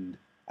 and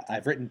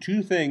I've written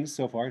 2 things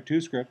so far,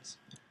 2 scripts.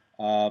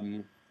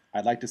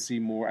 I'd like to see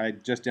more. I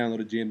just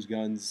downloaded James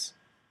Gunn's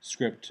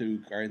script to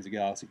Guardians of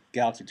the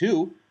Galaxy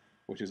 2,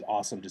 which is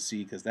awesome to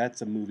see because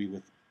that's a movie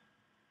with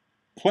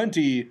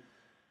plenty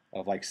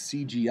of like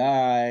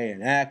CGI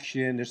and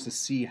action, just to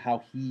see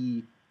how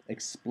he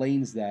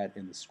explains that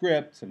in the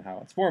script and how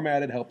it's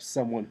formatted helps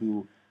someone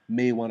who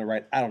may want to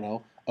write, I don't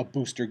know, a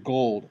Booster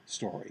Gold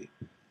story.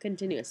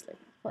 Continuously.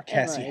 Or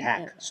Cassie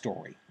Hack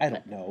story. I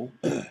don't know.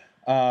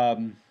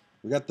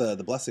 We got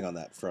the blessing on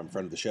that from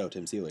friend of the show,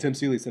 Tim Seeley. Tim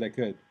Seeley said I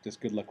could. Just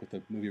good luck with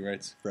the movie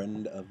rights.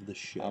 Friend of the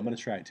show. I'm going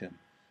to try it, Tim.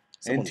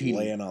 Someone's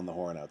laying on the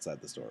horn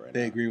outside the store right now.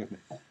 They agree with me.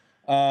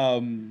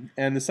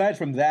 And aside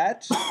from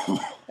that,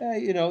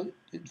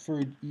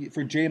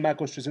 for J.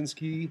 Michael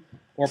Straczynski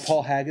or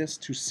Paul Haggis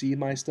to see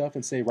my stuff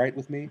and say, write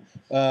with me,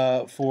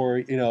 I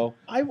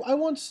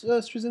want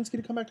Straczynski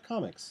to come back to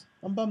comics.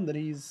 I'm bummed that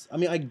he's. I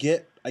mean, I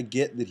get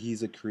that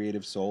he's a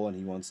creative soul and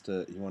he wanted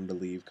to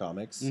leave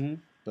comics,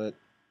 but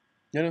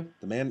the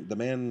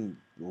man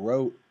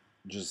wrote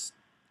just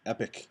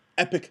epic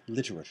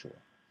literature.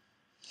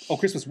 Oh,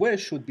 Christmas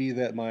Wish would be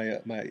that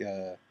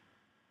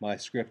my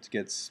script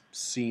gets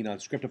seen on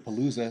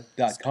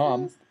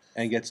scriptapalooza.com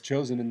and gets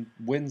chosen and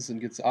wins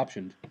and gets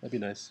optioned. That'd be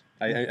nice.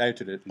 I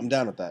entered it. I'm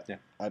down with that. Yeah,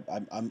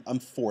 I'm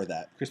for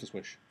that. Christmas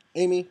Wish.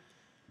 Amy,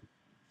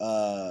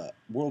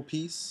 world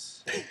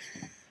peace.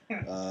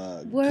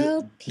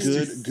 World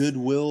peace.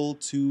 Goodwill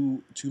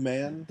to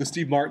man. The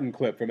Steve Martin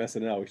clip from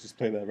SNL. We should just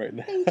play that right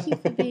now. Thank you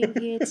for being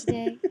here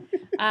today.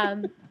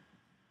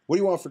 What do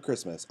you want for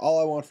Christmas?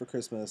 All I want for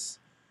Christmas.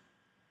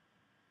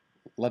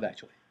 Love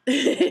Actually.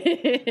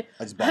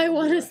 I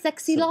want a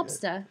sexy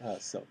lobster. I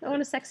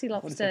want a sexy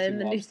lobster in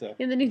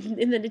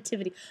the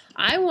nativity.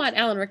 I want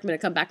Alan Rickman to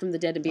come back from the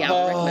dead and be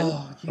Alan Rickman.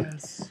 Oh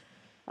yes.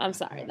 I'm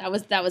sorry. That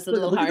was a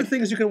little hard. Look at the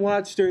things you can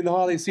watch during the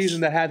holiday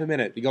season that have him in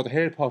it. You got the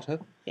Harry Potter.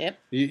 Yep.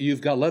 You've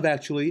got Love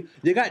Actually.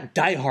 You got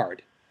Die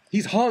Hard.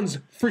 He's Hans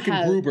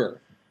freaking Gruber.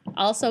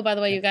 Also, by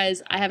the way, you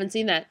guys, I haven't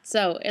seen that,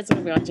 so it's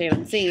going to be on Jane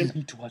Unseen. You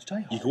need to watch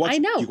Die Hard. You can watch, I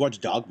know. You can watch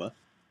Dogma.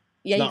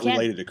 Yeah, it's not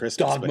related to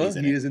Christmas, Dogma, but he's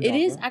in it. Is in Dogma.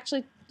 It is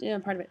actually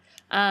part of it.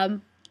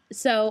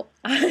 So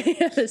I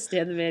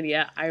understand the man.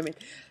 Yeah, Iron Man.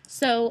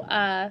 So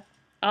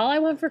all I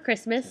want for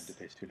Christmas.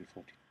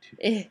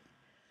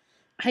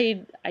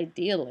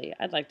 Ideally,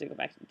 I'd like to go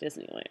back to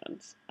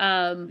Disneyland.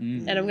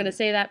 And I'm going to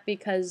say that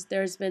because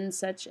there's been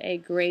such a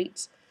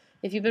great.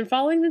 If you've been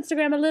following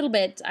Instagram a little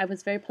bit, I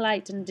was very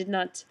polite and did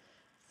not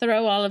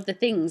throw all of the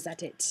things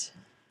at it.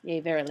 Yea,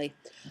 verily.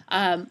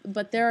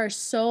 But there are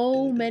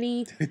so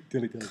many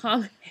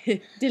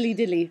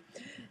dilly.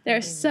 There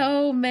are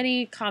so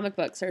many comic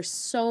books. There are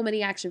so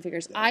many action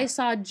figures. I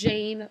saw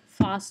Jane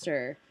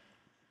Foster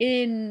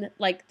in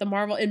like the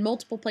Marvel in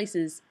multiple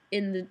places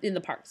in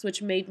the parks,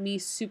 which made me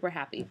super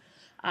happy.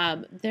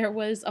 There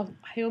was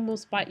I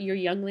almost bought your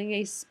youngling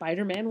a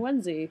Spider-Man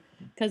onesie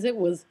because it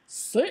was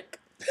sick.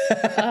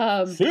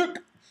 Sick.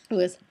 It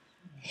was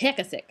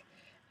hecka sick.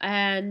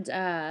 And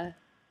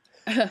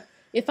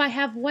if I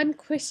have one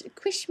quish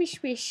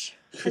because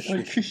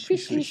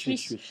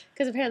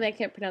apparently I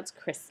can't pronounce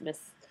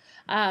Christmas,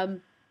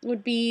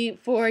 would be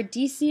for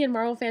DC and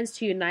Marvel fans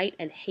to unite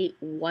and hate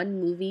one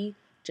movie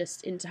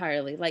just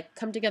entirely. Like,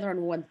 come together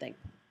on one thing.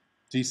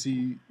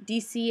 DC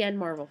and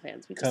Marvel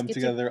fans. We just come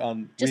together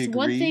on just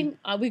one thing.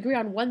 We agree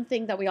on one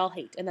thing that we all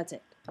hate, and that's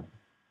it.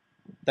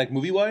 Like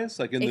movie-wise?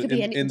 Like in It the could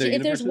be in any. their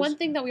If there's universes? one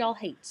thing that we all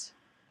hate,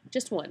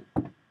 just one.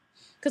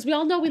 Because we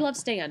all know we love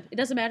Stan. It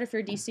doesn't matter if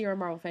you're a DC or a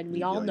Marvel fan.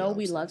 We all know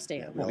we love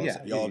Stan. We all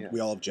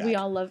love Jack. We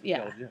all love,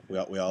 yeah.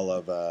 We all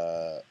love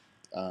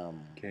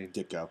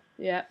Ditko.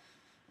 Yeah.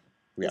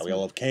 Yeah, we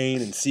all love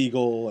Kane and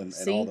Siegel and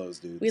all those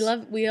dudes. We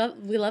love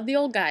the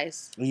old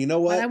guys. And you know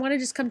what? But I want to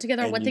just come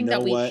together on And one you thing know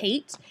that we what?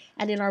 hate,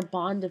 and in our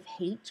bond of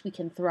hate, we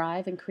can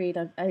thrive and create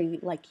a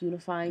like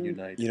unifying.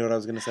 Unite. You know what I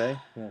was gonna say?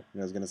 Yeah. I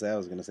was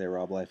gonna say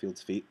Rob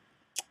Liefeld's feet,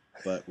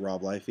 but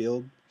Rob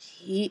Liefeld,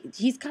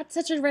 He's got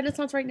such a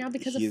renaissance right now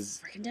because of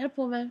He's- freaking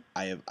Deadpool, man.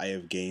 I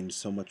have gained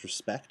so much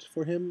respect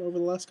for him over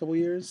the last couple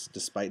years,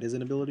 despite his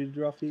inability to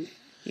draw feet.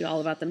 You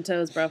all about them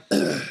toes, bro.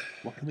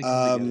 What can we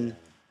come together?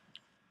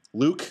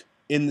 Luke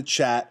in the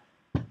chat,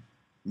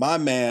 my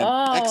man,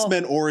 Oh.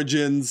 X-Men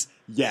Origins,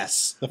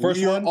 yes. The first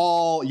we are one?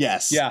 all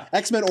yes. Yeah.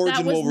 X-Men Origin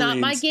That was Wolverines. not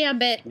my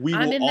gambit. We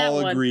I'm will in that all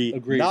one. agree.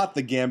 Agreed. Not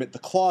the Gambit. The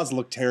claws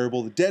look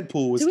terrible. The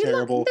Deadpool was Do we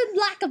terrible. look the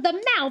lack of the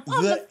mouth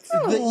on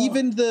the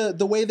Even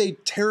the way they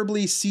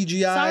terribly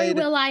CGI'd. Sorry,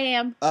 Will I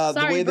am. The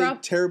Sorry, way bro. they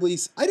terribly.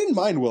 I didn't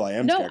mind Will I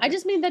Am's No, character. I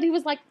just mean that he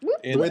was like. Whoop.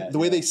 In that, the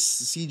way yeah. they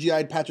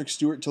CGI'd Patrick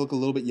Stewart to look a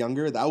little bit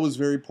younger. That was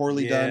very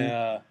poorly done.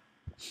 Yeah.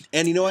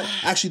 And you know what?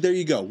 Actually, there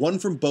you go. One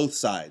from both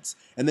sides.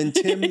 And then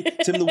Tim the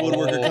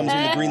Woodworker comes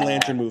in the Green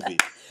Lantern movie.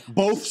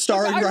 Both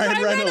starring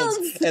Ryan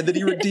Reynolds. And then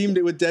he redeemed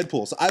it with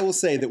Deadpool. So I will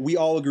say that we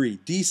all agree,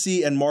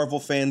 DC and Marvel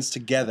fans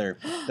together,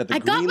 that the I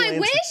got my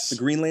wish! The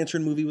Green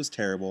Lantern movie was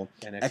terrible.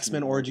 And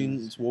X-Men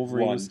Origins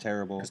Wolverine One. was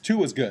terrible. Because 2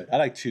 was good. I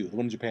like 2. The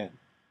one in Japan.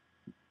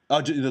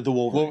 Oh, the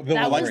Wolverine. The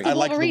That Wolverine. was the I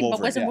liked the Wolverine, but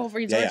Wolverine, wasn't yeah.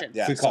 Wolverine's Yeah, origin.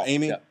 yeah. Good So call.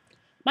 Amy, Yeah.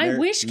 My Merry-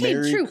 wish came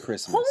Merry true.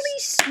 Christmas. Holy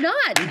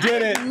snot! We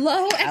did I had it.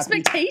 low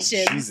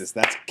expectations. Jesus,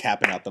 that's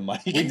capping out the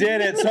mic. We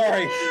did it.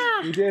 Sorry.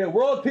 Yeah. We did it.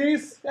 World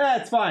peace. Yeah,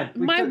 it's fine.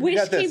 My we wish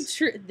got came this.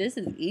 true. This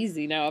is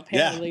easy now,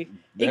 apparently.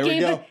 there we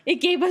go. It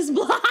gave us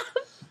blob.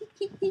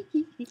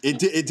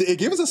 It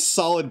gave us a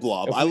solid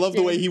blob. I love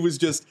the way he was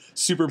just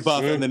super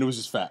buff and then it was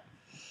just fat.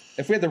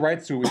 If we had the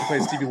rights to it, we could play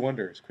Stevie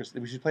Wonder. Chris,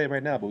 we should play it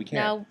right now, but we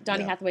can't. No,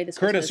 Donny Yeah. Hathaway this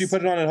Curtis, Christmas. you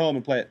put it on at home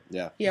and play it.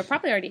 Yeah. Yeah,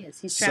 probably already is.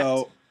 He's trapped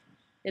So,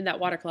 in that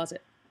water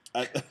closet.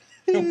 Hello,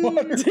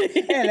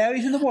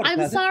 he's in the water.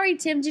 I'm sorry,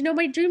 Tim. Do you know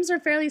my dreams are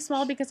fairly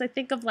small because I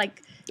think of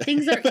like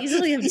things that are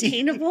easily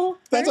obtainable.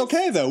 that's first?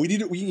 okay though.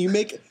 You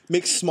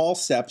make small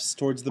steps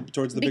towards the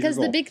bigger Because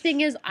goal. the big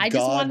thing is, I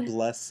just God want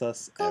bless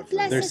us. God everyone.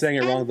 bless They're us, saying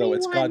it wrong though.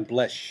 It's everyone. God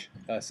bless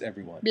us,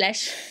 everyone.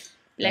 blesh.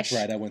 That's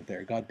right. I went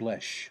there. God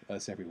bless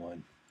us,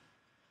 everyone.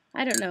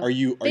 I don't know. Are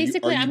you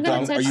Basically, I'm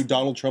gonna touch- Are you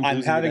Donald Trump? I'm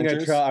losing having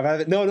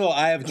Avengers? No.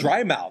 I have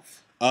dry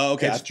mouth. Oh,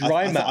 okay. It's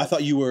dry mouth. I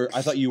thought you were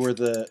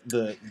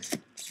the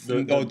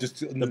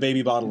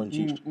baby bottle in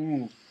chief.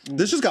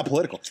 This just got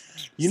political.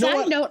 You know Side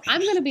what? note: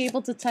 I'm going to be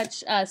able to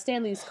touch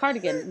Stanley's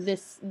cardigan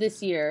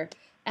this year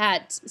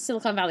at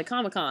Silicon Valley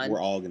Comic Con.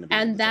 We're all going to be.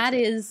 and able to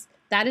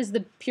that touch is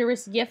the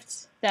purest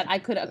gift that I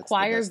could the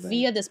acquire best thing.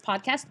 via this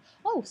podcast.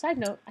 Oh, side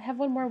note: I have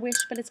one more wish,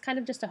 but it's kind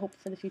of just a hope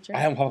for the future. I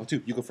have one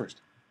too. You go first.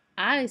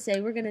 I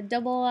say we're going to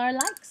double our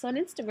likes on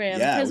Instagram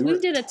Yeah, because we we were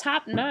did a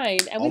top 9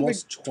 and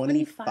almost we were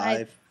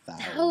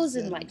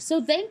 25,000 likes.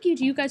 So thank you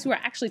to you guys who are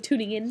actually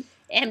tuning in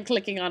and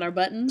clicking on our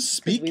buttons.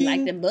 'cause we Speaking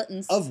like them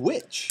buttons. Of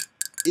which,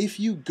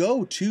 if you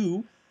go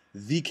to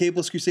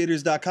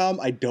thecapelesscrusaders.com,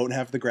 I don't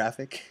have the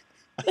graphic.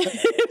 we're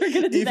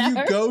going to do If that.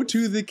 you go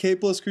to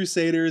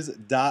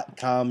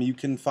thecapelesscrusaders.com, you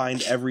can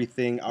find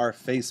everything, our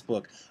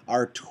Facebook,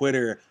 our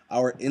Twitter,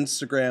 our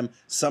Instagram.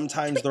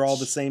 Sometimes they're all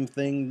the same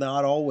thing,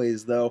 not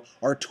always, though.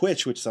 Our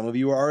Twitch, which some of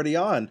you are already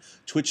on,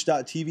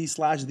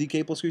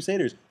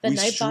 twitch.tv/thecapelesscrusaders. the We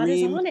Nightbot is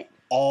stream on it.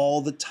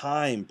 all the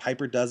time.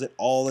 Piper does it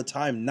all the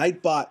time.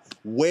 Nightbot,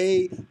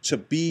 way to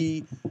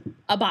be...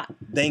 A bot.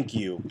 Thank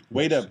you.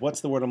 Way to...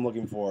 What's the word I'm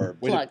looking for?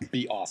 Way Plug. to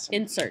be awesome.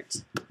 Insert.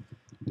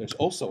 There's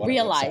also on our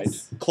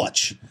Realize. website.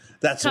 Clutch.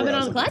 That's Comment what I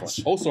was on looking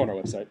Clutch? for. Also on our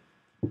website.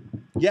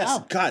 Yes,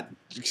 Oh. God.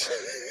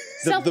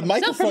 Self- the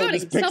microphone self-promoting,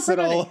 just picks it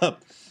all self-promoting.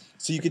 up.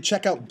 So you can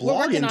check out We're blog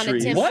working on it,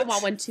 entries Tim. I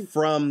want one too.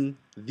 from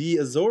the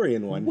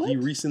Azorian one. He What?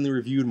 recently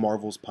reviewed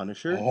Marvel's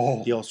Punisher.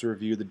 Oh. He also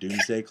reviewed the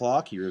Doomsday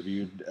Clock. He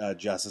reviewed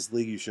Justice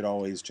League. You should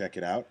always check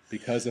it out.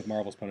 Because of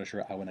Marvel's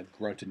Punisher, I want to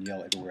grunt and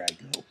yell everywhere I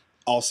go.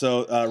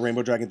 Also,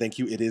 Rainbow Dragon, thank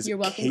you. It is You're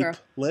welcome, girl.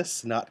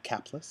 capeless, not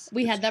capless.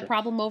 We had that true.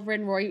 problem over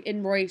in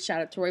Roy.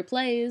 Shout out to Roy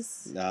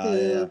Plays. Ah, who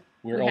yeah.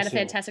 we We're had a also-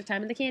 fantastic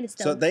time in the Candy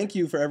Stone. So thank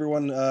you for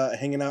everyone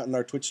hanging out in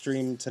our Twitch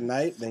stream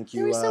tonight. Thank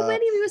you. There were so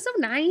many. We were so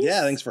nice. Yeah,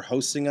 thanks for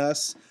hosting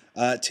us.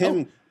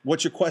 Tim,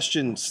 what's your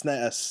question?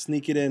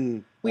 Sneak it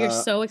in. We are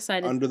so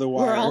excited. under the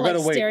We're wire. all We're like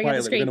gonna wait staring at the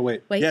quietly. We're screen. gonna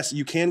wait. Yes,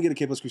 you can get a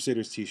Capeless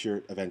Crusaders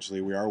t-shirt eventually.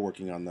 We are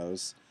working on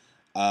those.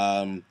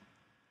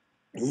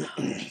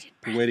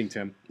 We're waiting,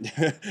 Tim.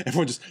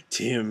 Everyone just,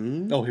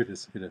 Tim. Oh, here it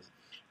is. Here it is.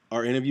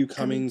 Our interview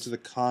coming to the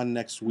con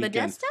next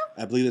weekend. Modesto?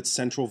 I believe it's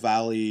Central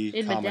Valley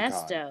In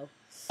Comic-Con.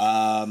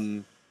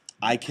 Modesto.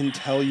 I can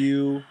tell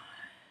you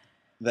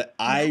that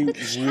I The would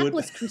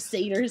Chapless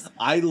Crusaders.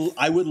 I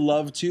would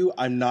love to.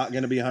 I'm not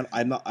going to be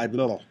I'm not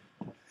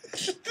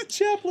The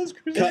Chapless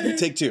Crusaders.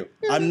 Take 2.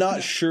 I'm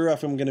not sure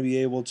if I'm going to be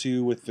able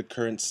to with the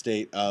current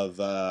state of,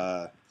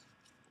 the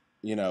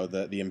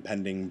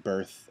impending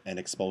birth and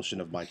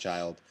expulsion of my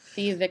child.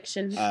 The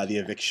eviction. The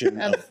eviction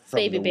from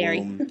baby the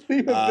Barrie.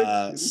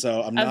 womb.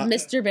 So I'm not... Of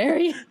Mr.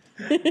 Barrie.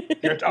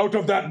 Get out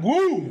of that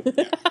womb!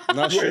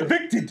 Not You're sure.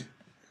 evicted!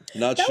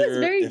 Not That sure was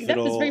very if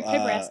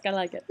Pibresque. I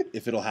like it.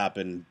 if it'll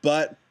happen,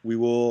 but we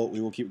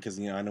will keep, because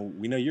we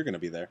know you're going to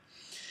be there.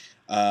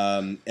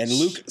 And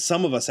Luke,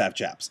 some of us have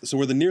chaps, so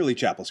we're the nearly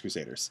chapless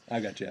Crusaders.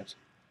 I got chaps.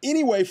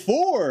 Anyway,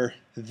 for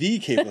the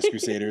Capeless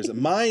Crusaders,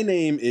 my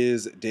name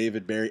is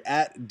David Barrie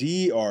at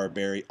Dr.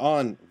 Barrie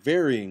on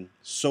varying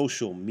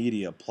social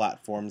media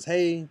platforms.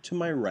 Hey, to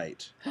my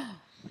right.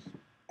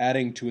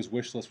 Adding to his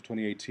wish list for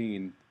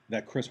 2018,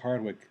 that Chris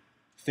Hardwick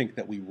think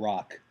that we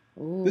rock.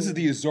 Ooh. This is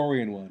the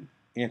Azorian one,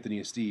 Anthony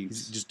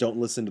Esteves. Just don't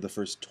listen to the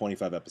first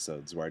 25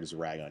 episodes where I just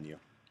rag on you.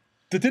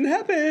 That didn't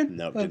happen.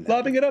 No, I'm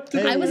lobbing it up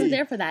to I wasn't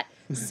there for that.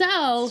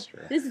 So,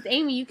 true. this is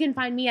Amy. You can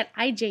find me at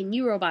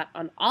iJaneUrobot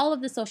on all of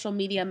the social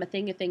media,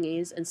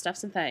 thingies, and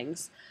stuffs and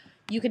things.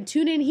 You can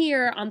tune in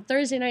here on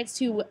Thursday nights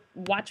to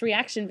watch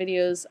reaction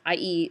videos,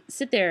 i.e.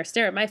 sit there,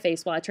 stare at my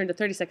face while I turn to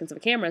 30 seconds of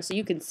a camera so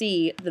you can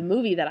see the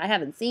movie that I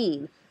haven't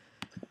seen.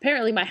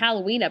 Apparently, my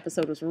Halloween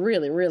episode was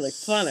really, really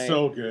funny.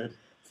 So good.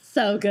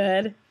 So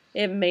good.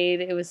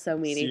 It was so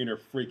meaty. Seeing her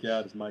freak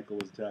out as Michael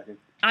was attacking.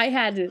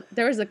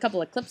 There was a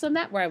couple of clips on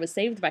that where I was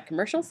saved by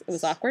commercials. It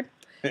was awkward.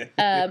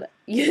 And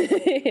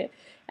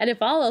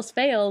if all else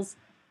fails,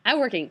 I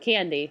work in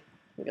candy.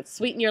 We can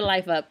sweeten your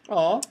life up.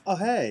 Aw. Oh,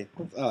 hey.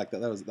 I like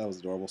that. That was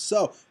adorable.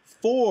 So,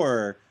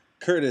 for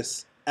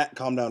Curtis at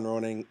Calm Down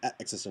Roning, at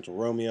Existential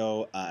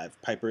Romeo,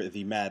 Piper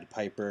the Mad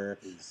Piper,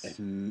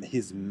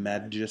 His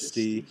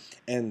Majesty,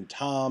 and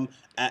Tom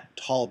at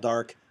Tall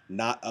Dark,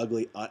 Not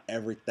Ugly on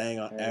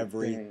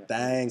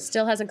everything.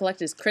 Still hasn't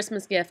collected his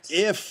Christmas gift.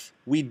 If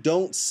we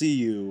don't see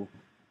you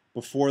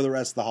before the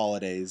rest of the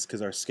holidays,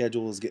 because our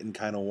schedule is getting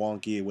kind of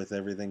wonky with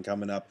everything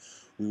coming up,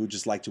 we would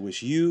just like to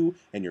wish you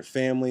and your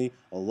family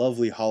a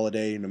lovely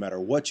holiday, no matter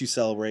what you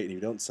celebrate, and if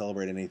you don't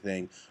celebrate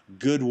anything,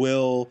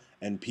 goodwill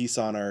and peace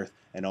on earth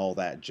and all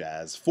that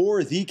jazz.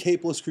 For the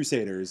Capeless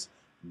Crusaders,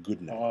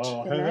 good night.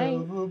 Oh, Good night.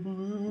 have a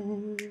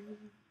blue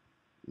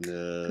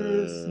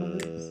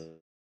Christmas.